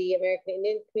with the American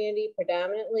Indian community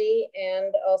predominantly,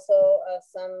 and also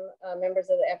some members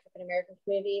of the African American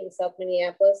community in South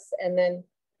Minneapolis. And then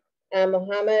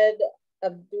Mohammed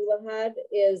Abdullahad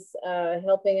is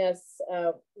helping us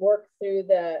work through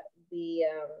the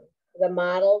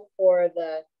model for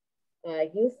the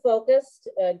youth-focused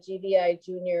GDI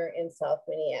Junior in South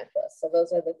Minneapolis. So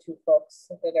those are the two folks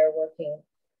that are working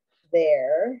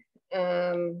there.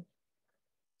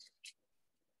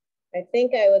 I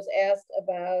think I was asked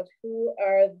about who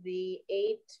are the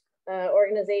 8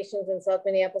 organizations in South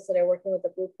Minneapolis that are working with the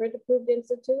Blueprint Approved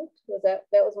Institute. That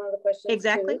was one of the questions?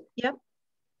 Exactly. Too. Yep.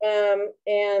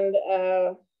 And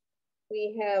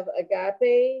we have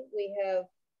Agape, we have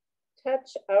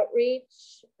Touch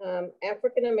Outreach,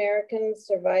 African American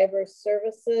Survivor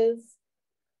Services,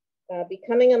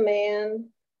 Becoming a Man,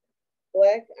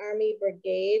 Black Army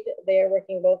Brigade. They are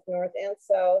working both north and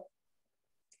south.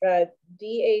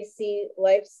 DAC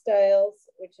Lifestyles,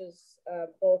 which is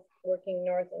both working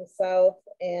north and south,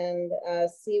 and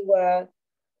SIWA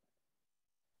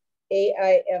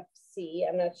AIFC.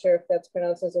 I'm not sure if that's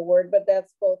pronounced as a word, but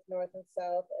that's both north and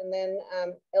south. And then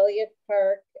Elliott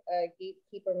Park,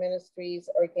 Gatekeeper Ministries,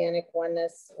 Organic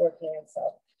Oneness, working in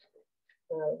south.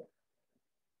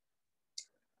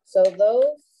 So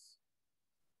those,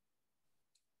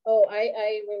 oh,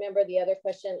 I remember the other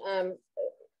question.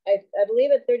 I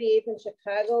believe at 38th in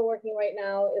Chicago, working right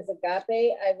now is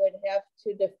Agape. I would have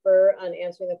to defer on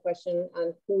answering the question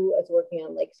on who is working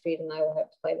on Lake Street, and I will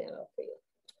have to find that out for you.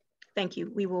 Thank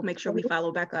you. We will make sure we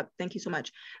follow back up. Thank you so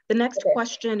much. The next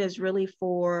question is really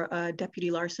for Deputy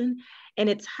Larson, and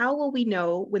it's how will we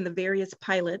know when the various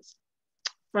pilots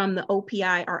from the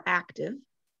OPI are active?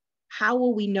 How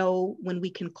will we know when we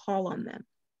can call on them?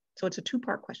 So it's a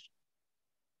 2-part question.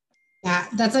 Yeah,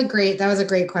 that was a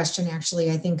great question,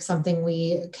 actually. I think something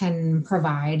we can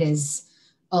provide is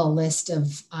a list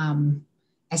of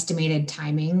estimated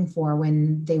timing for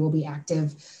when they will be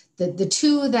active. The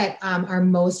 2 that are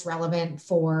most relevant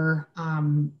for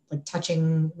like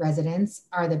touching residents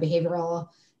are the behavioral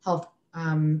health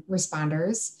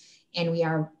responders. And we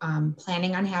are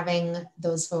planning on having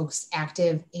those folks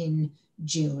active in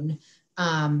June.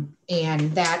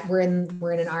 And that we're in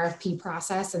an RFP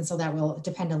process. And so that will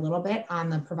depend a little bit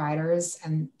on the providers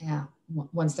and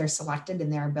once they're selected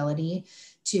and their ability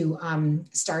to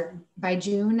start by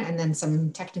June, and then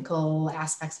some technical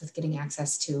aspects with getting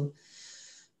access to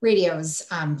radios,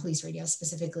 police radios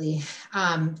specifically.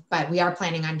 But we are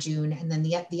planning on June. And then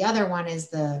the other one is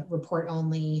the report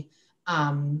only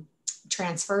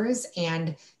transfers.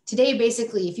 And today,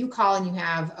 basically, if you call and you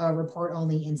have a report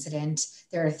only incident,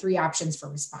 there are 3 options for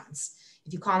response.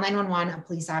 If you call 911, a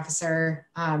police officer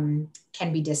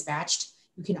can be dispatched.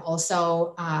 You can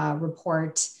also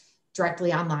report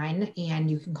directly online,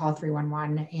 and you can call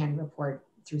 311 and report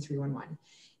through 311.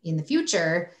 In the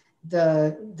future,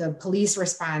 the police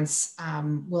response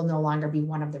will no longer be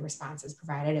one of the responses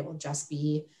provided. It will just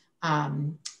be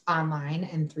online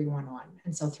and 311.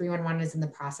 And so 311 is in the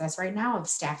process right now of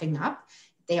staffing up.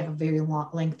 They have a very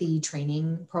lengthy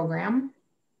training program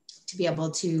to be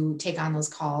able to take on those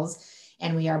calls.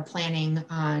 And we are planning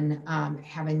on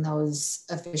having those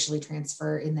officially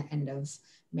transfer in the end of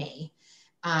May.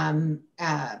 But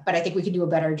I think we can do a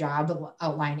better job of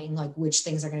outlining like which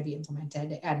things are going to be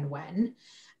implemented and when.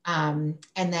 And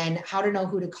then how to know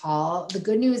who to call. The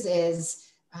good news is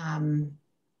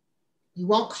you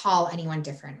won't call anyone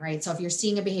different, right? So if you're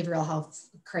seeing a behavioral health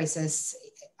crisis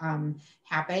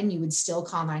happen, you would still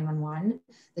call 911.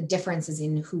 The difference is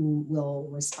in who will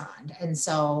respond. And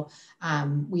so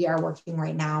we are working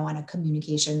right now on a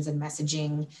communications and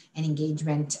messaging and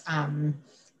engagement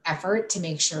effort to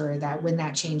make sure that when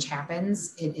that change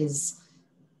happens, it is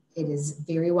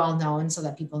very well known so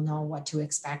that people know what to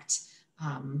expect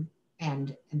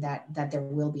and that there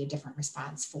will be a different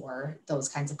response for those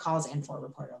kinds of calls and for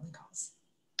report-only calls.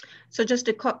 So just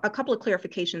a couple of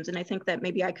clarifications, and I think that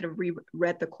maybe I could have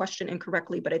reread the question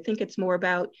incorrectly, but I think it's more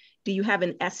about, do you have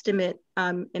an estimate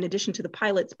in addition to the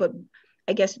pilots, but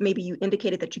I guess maybe you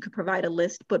indicated that you could provide a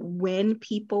list, but when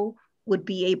people would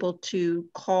be able to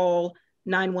call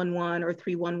 911 or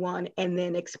 311 and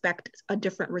then expect a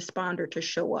different responder to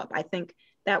show up. I think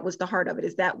that was the heart of it.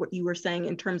 Is that what you were saying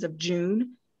in terms of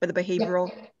June for the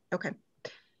behavioral? Yeah. Okay,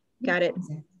 got it.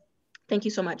 Thank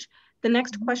you so much. The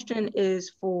next question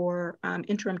is for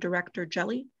Interim Director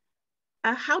Hjelle.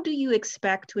 How do you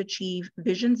expect to achieve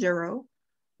Vision Zero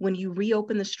when you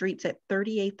reopen the streets at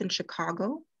 38th and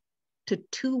Chicago to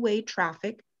 2-way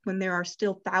traffic when there are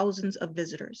still thousands of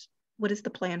visitors? What is the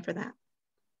plan for that?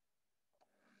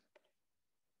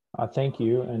 Thank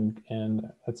you,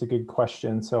 and that's a good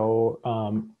question. So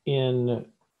in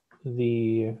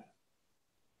the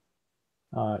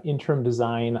interim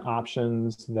design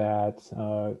options that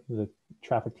the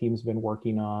traffic team's been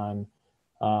working on,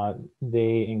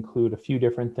 they include a few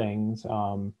different things.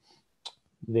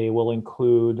 They will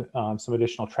include some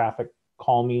additional traffic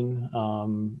calming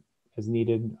as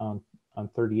needed on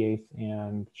 38th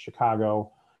and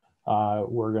Chicago.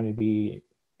 We're going to be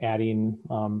adding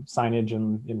signage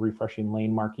and refreshing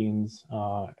lane markings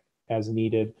as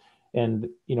needed, and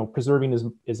preserving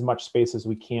as much space as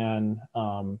we can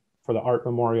for the art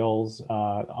memorials,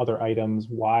 other items,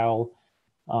 while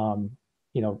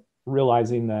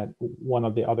realizing that one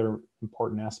of the other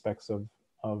important aspects of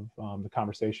the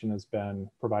conversation has been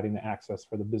providing the access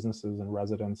for the businesses and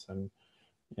residents, and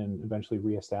eventually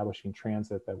reestablishing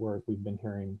transit that we've been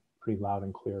hearing pretty loud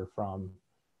and clear from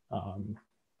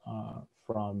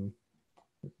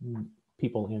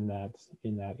people in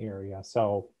that area.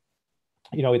 So,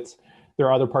 there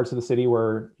are other parts of the city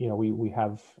where we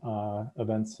have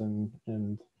events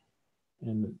and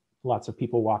lots of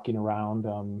people walking around,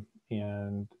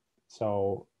 and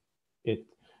so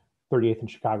 38th in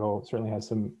Chicago certainly has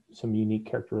some unique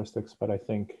characteristics, but I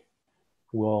think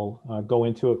we'll go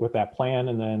into it with that plan,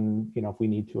 and then if we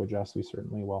need to adjust, we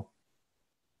certainly will.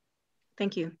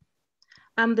 Thank you.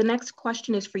 The next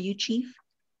question is for you, Chief.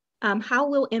 How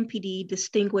will MPD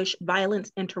distinguish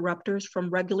violence interrupters from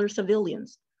regular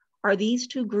civilians? Are these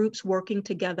two groups working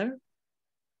together?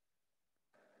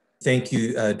 Thank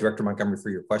you, Director Montgomery, for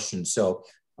your question. So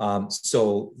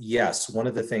yes, one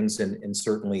of the things, and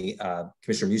certainly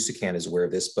Commissioner Musicant is aware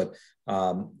of this, but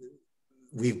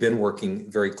we've been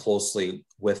working very closely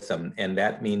with them. And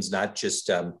that means not just,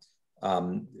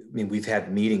 we've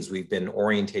had meetings, we've been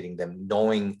orientating them,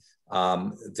 knowing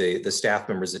the staff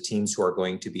members, the teams who are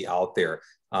going to be out there.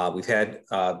 We've had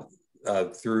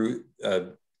through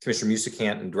Commissioner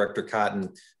Musicant and Director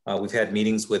Cotton, we've had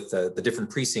meetings with the different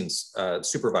precincts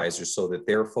supervisors, so that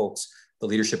their folks, the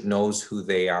leadership, knows who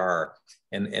they are,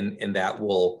 and that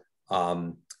will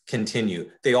continue.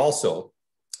 They also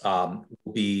will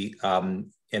be,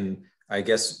 and I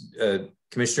guess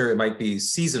Commissioner, it might be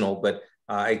seasonal, but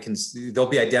they'll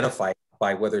be identified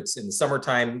by whether it's in the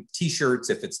summertime, t-shirts,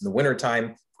 if it's in the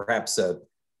wintertime, perhaps a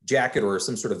jacket or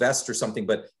some sort of vest or something,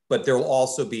 but there will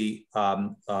also be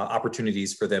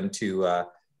opportunities for them to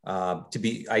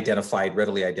be identified,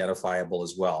 readily identifiable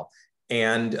as well.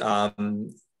 And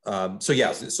so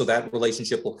yeah, so that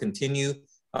relationship will continue.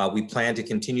 We plan to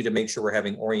continue to make sure we're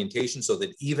having orientation, so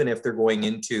that even if they're going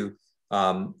into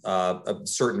a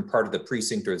certain part of the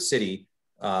precinct or the city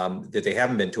that they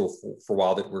haven't been to for a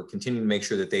while, that we're continuing to make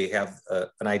sure that they have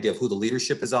an idea of who the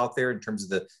leadership is out there in terms of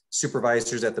the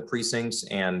supervisors at the precincts,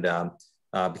 and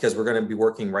because we're going to be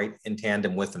working right in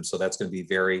tandem with them. So that's going to be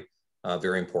very,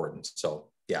 very important. So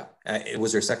yeah.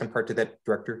 Was there a second part to that,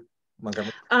 Director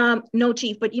Montgomery? No,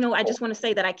 Chief, but I just want to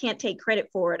say that I can't take credit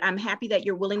for it. I'm happy that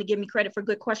you're willing to give me credit for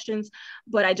good questions,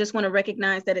 but I just want to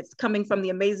recognize that it's coming from the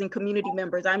amazing community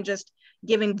members. I'm just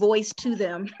giving voice to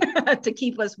them to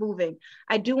keep us moving.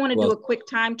 I do want to do a quick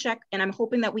time check, and I'm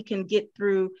hoping that we can get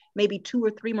through maybe 2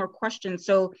 or 3 more questions.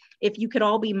 So if you could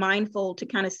all be mindful to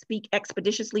kind of speak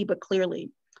expeditiously but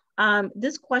clearly.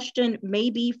 This question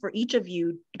may be for each of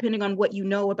you, depending on what you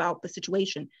know about the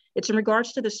situation. It's in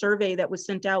regards to the survey that was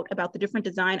sent out about the different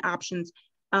design options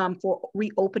for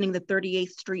reopening the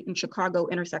 38th Street and Chicago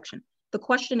intersection. The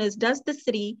question is, does the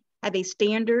city have a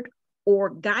standard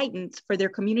or guidance for their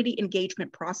community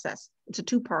engagement process? It's a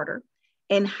 2-parter.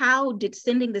 And how did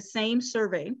sending the same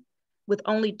survey with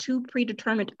only 2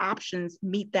 predetermined options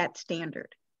meet that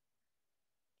standard?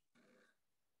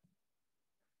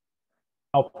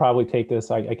 I'll probably take this.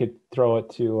 I could throw it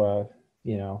to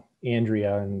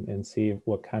Andrea and see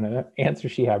what kind of answer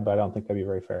she had, but I don't think that'd be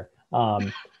very fair.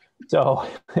 So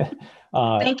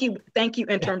thank you,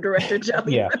 Interim Director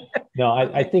Hjelle. Yeah, no,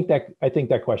 I think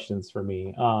that question's for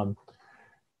me.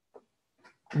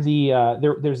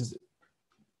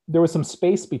 There was some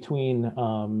space between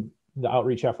the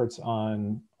outreach efforts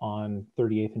on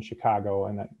 38th in Chicago,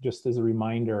 and that, just as a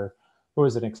reminder, there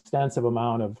was an extensive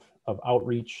amount of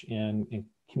outreach and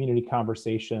community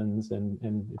conversations, and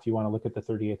if you want to look at the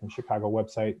 38th and Chicago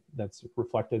website, that's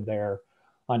reflected there,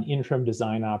 on interim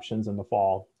design options in the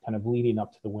fall, kind of leading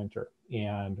up to the winter.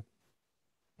 And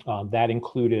that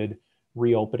included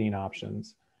reopening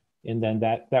options. And then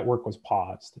that work was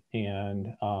paused,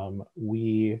 and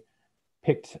we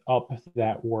picked up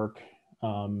that work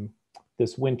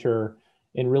this winter.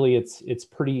 And really it's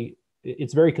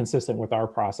very consistent with our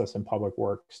process in public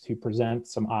works to present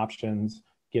some options,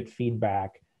 get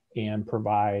feedback, and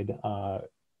provide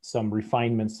some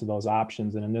refinements to those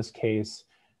options. And in this case,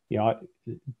 you know,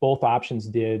 both options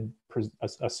did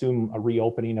assume a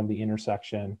reopening of the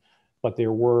intersection, but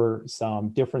there were some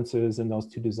differences in those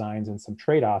two designs and some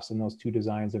trade-offs in those two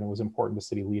designs. And it was important to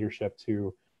city leadership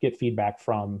to get feedback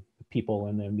from people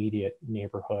in the immediate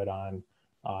neighborhood on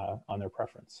their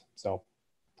preference. So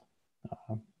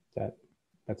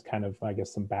that's kind of, I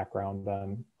guess, some background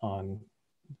on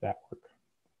that work.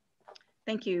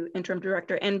 Thank you, Interim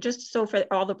Director. And just so for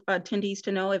all the attendees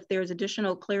to know, if there's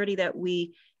additional clarity that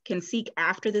we can seek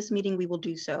after this meeting, we will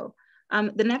do so.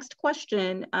 The next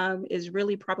question is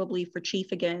really probably for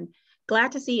Chief again.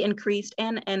 Glad to see increased,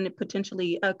 and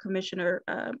potentially Commissioner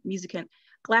Musicant,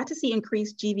 glad to see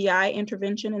increased GVI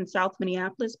intervention in South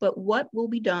Minneapolis, but what will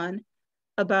be done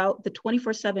about the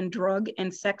 24/7 drug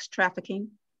and sex trafficking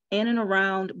in and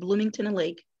around Bloomington and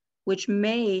Lake, which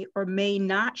may or may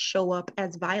not show up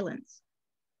as violence?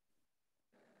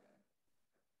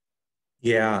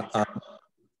 Yeah,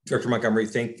 Director Montgomery,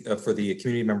 thank for the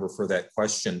community member for that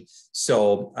question.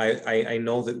 So I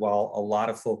know that while a lot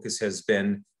of focus has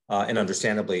been, and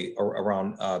understandably,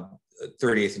 around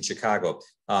 38th in Chicago,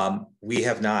 we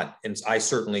have not, and I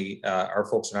certainly, our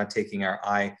folks are not taking our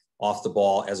eye off the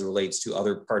ball as it relates to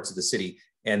other parts of the city.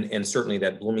 And certainly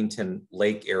that Bloomington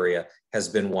Lake area has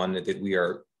been one that we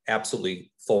are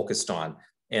absolutely focused on.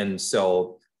 And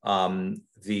so some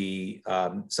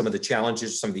of the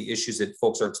challenges, some of the issues that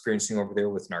folks are experiencing over there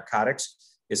with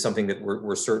narcotics is something that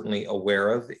we're certainly aware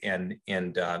of and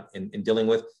dealing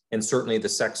with, and certainly the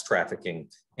sex trafficking.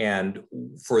 And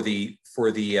for the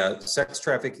sex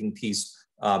trafficking piece,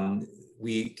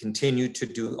 we continue to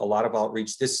do a lot of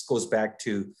outreach. This goes back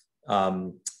to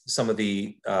some of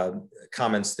the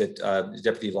comments that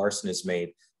Deputy Larson has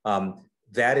made.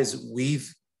 That is,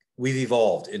 we've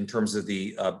evolved in terms of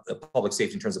the public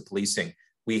safety, in terms of policing.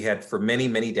 We had, for many,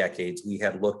 many decades, we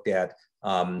had looked at,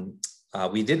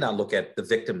 we did not look at the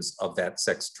victims of that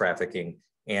sex trafficking,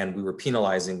 and we were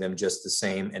penalizing them just the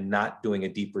same and not doing a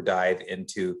deeper dive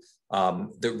into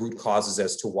the root causes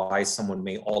as to why someone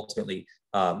may ultimately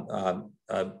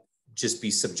just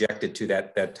be subjected to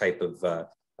that type of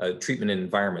treatment and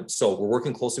environment. So we're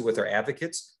working closely with our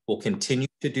advocates. We'll continue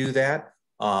to do that.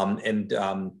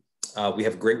 We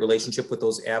have a great relationship with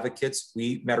those advocates.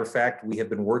 Matter of fact, we have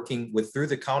been working through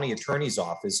the county attorney's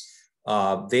office.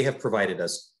 They have provided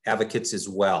us advocates as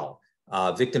well,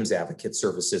 victims advocate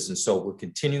services. And so we're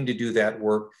continuing to do that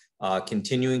work,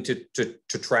 continuing to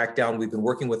track down. We've been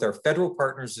working with our federal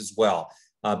partners as well,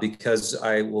 because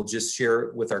I will just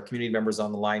share with our community members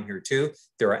on the line here too,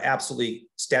 there are absolutely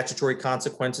statutory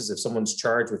consequences if someone's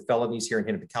charged with felonies here in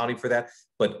Hennepin County for that,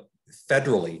 but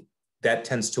federally, that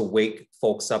tends to wake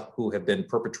folks up who have been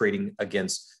perpetrating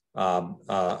against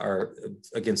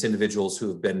individuals who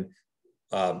have been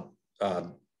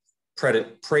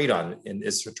preyed on in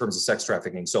terms of sex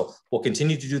trafficking. So we'll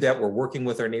continue to do that. We're working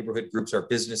with our neighborhood groups, our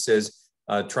businesses,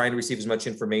 trying to receive as much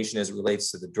information as it relates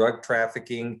to the drug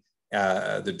trafficking,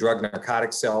 the drug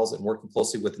narcotic cells, and working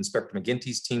closely with Inspector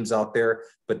McGinty's teams out there.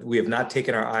 But we have not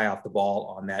taken our eye off the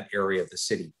ball on that area of the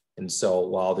city. And so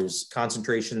while there's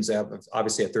concentrations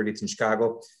obviously at 30th in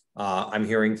Chicago, I'm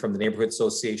hearing from the neighborhood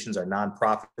associations, our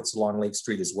nonprofits along Lake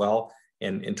Street as well,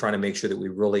 and trying to make sure that we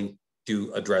really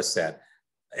do address that.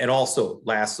 And also,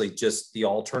 lastly, just the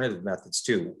alternative methods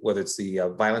too, whether it's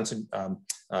the violence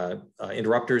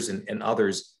interrupters and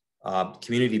others,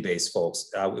 community-based folks.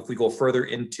 If we go further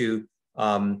into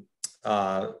Little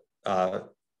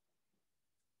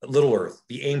Earth,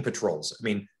 the AIM patrols, I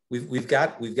mean, we've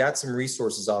got some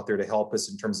resources out there to help us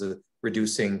in terms of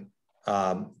reducing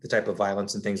the type of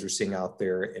violence and things we're seeing out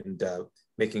there, and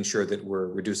making sure that we're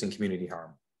reducing community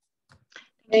harm.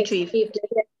 Thanks, Chief.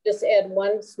 Just add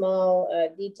one small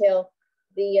detail.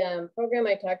 The program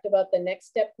I talked about, the Next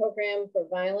Step program for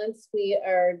violence, we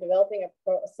are developing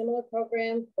a similar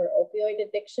program for opioid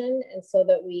addiction, and so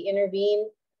that we intervene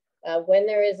when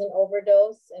there is an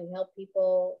overdose and help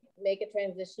people make a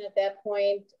transition at that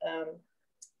point,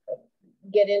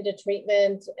 get into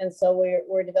treatment. And so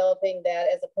we're developing that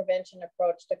as a prevention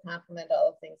approach to complement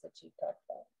all the things that Chief talked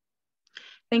about.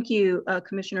 Thank you,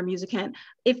 Commissioner Musicant.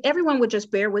 If everyone would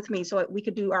just bear with me so we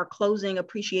could do our closing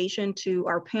appreciation to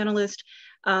our panelists.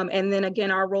 And then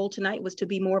again, our role tonight was to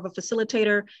be more of a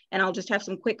facilitator, and I'll just have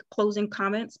some quick closing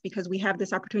comments because we have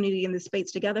this opportunity in this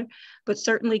space together. But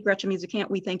certainly, Gretchen Musicant,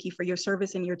 we thank you for your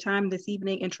service and your time this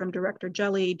evening. Interim Director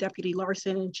Hjelle, Deputy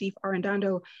Larson, and Chief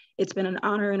Arredondo, it's been an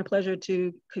honor and a pleasure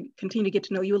to continue to get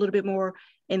to know you a little bit more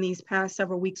in these past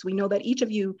several weeks. We know that each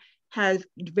of you has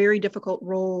very difficult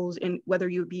roles, in whether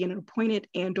you be in an appointed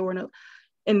and or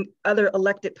in other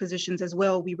elected positions as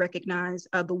well, we recognize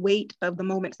the weight of the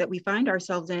moments that we find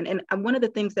ourselves in. And one of the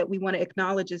things that we want to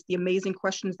acknowledge is the amazing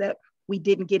questions that we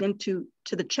didn't get into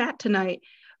the chat tonight.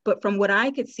 But from what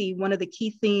I could see, one of the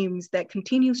key themes that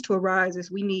continues to arise is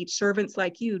we need servants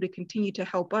like you to continue to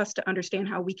help us to understand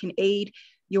how we can aid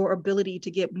your ability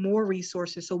to get more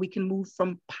resources so we can move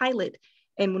from pilot.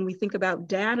 And when we think about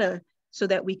data, so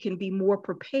that we can be more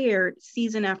prepared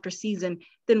season after season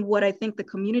than what I think the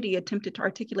community attempted to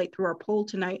articulate through our poll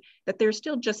tonight, that there's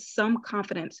still just some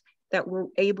confidence that we're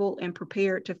able and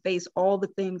prepared to face all the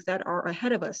things that are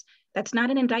ahead of us. That's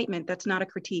not an indictment, that's not a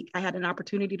critique. I had an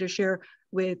opportunity to share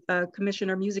with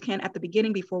Commissioner Musicant at the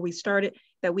beginning before we started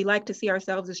that we like to see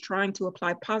ourselves as trying to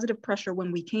apply positive pressure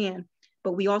when we can,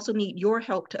 but we also need your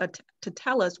help to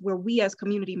tell us where we as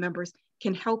community members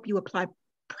can help you apply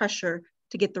pressure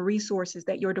to get the resources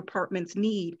that your departments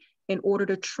need in order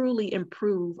to truly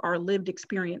improve our lived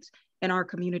experience in our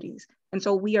communities. And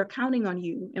so we are counting on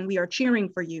you and we are cheering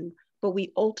for you, but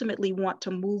we ultimately want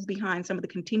to move behind some of the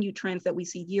continued trends that we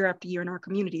see year after year in our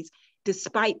communities,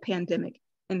 despite pandemic,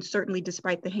 and certainly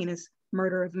despite the heinous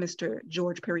murder of Mr.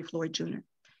 George Perry Floyd Jr.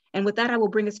 And with that, I will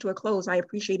bring us to a close. I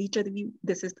appreciate each of you.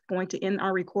 This is going to end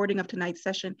our recording of tonight's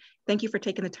session. Thank you for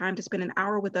taking the time to spend an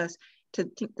hour with us to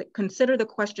consider the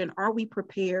question, are we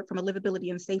prepared from a livability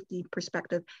and safety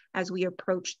perspective as we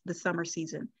approach the summer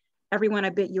season? Everyone, I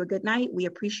bid you a good night. We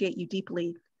appreciate you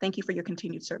deeply. Thank you for your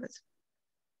continued service.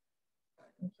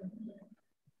 Thank you.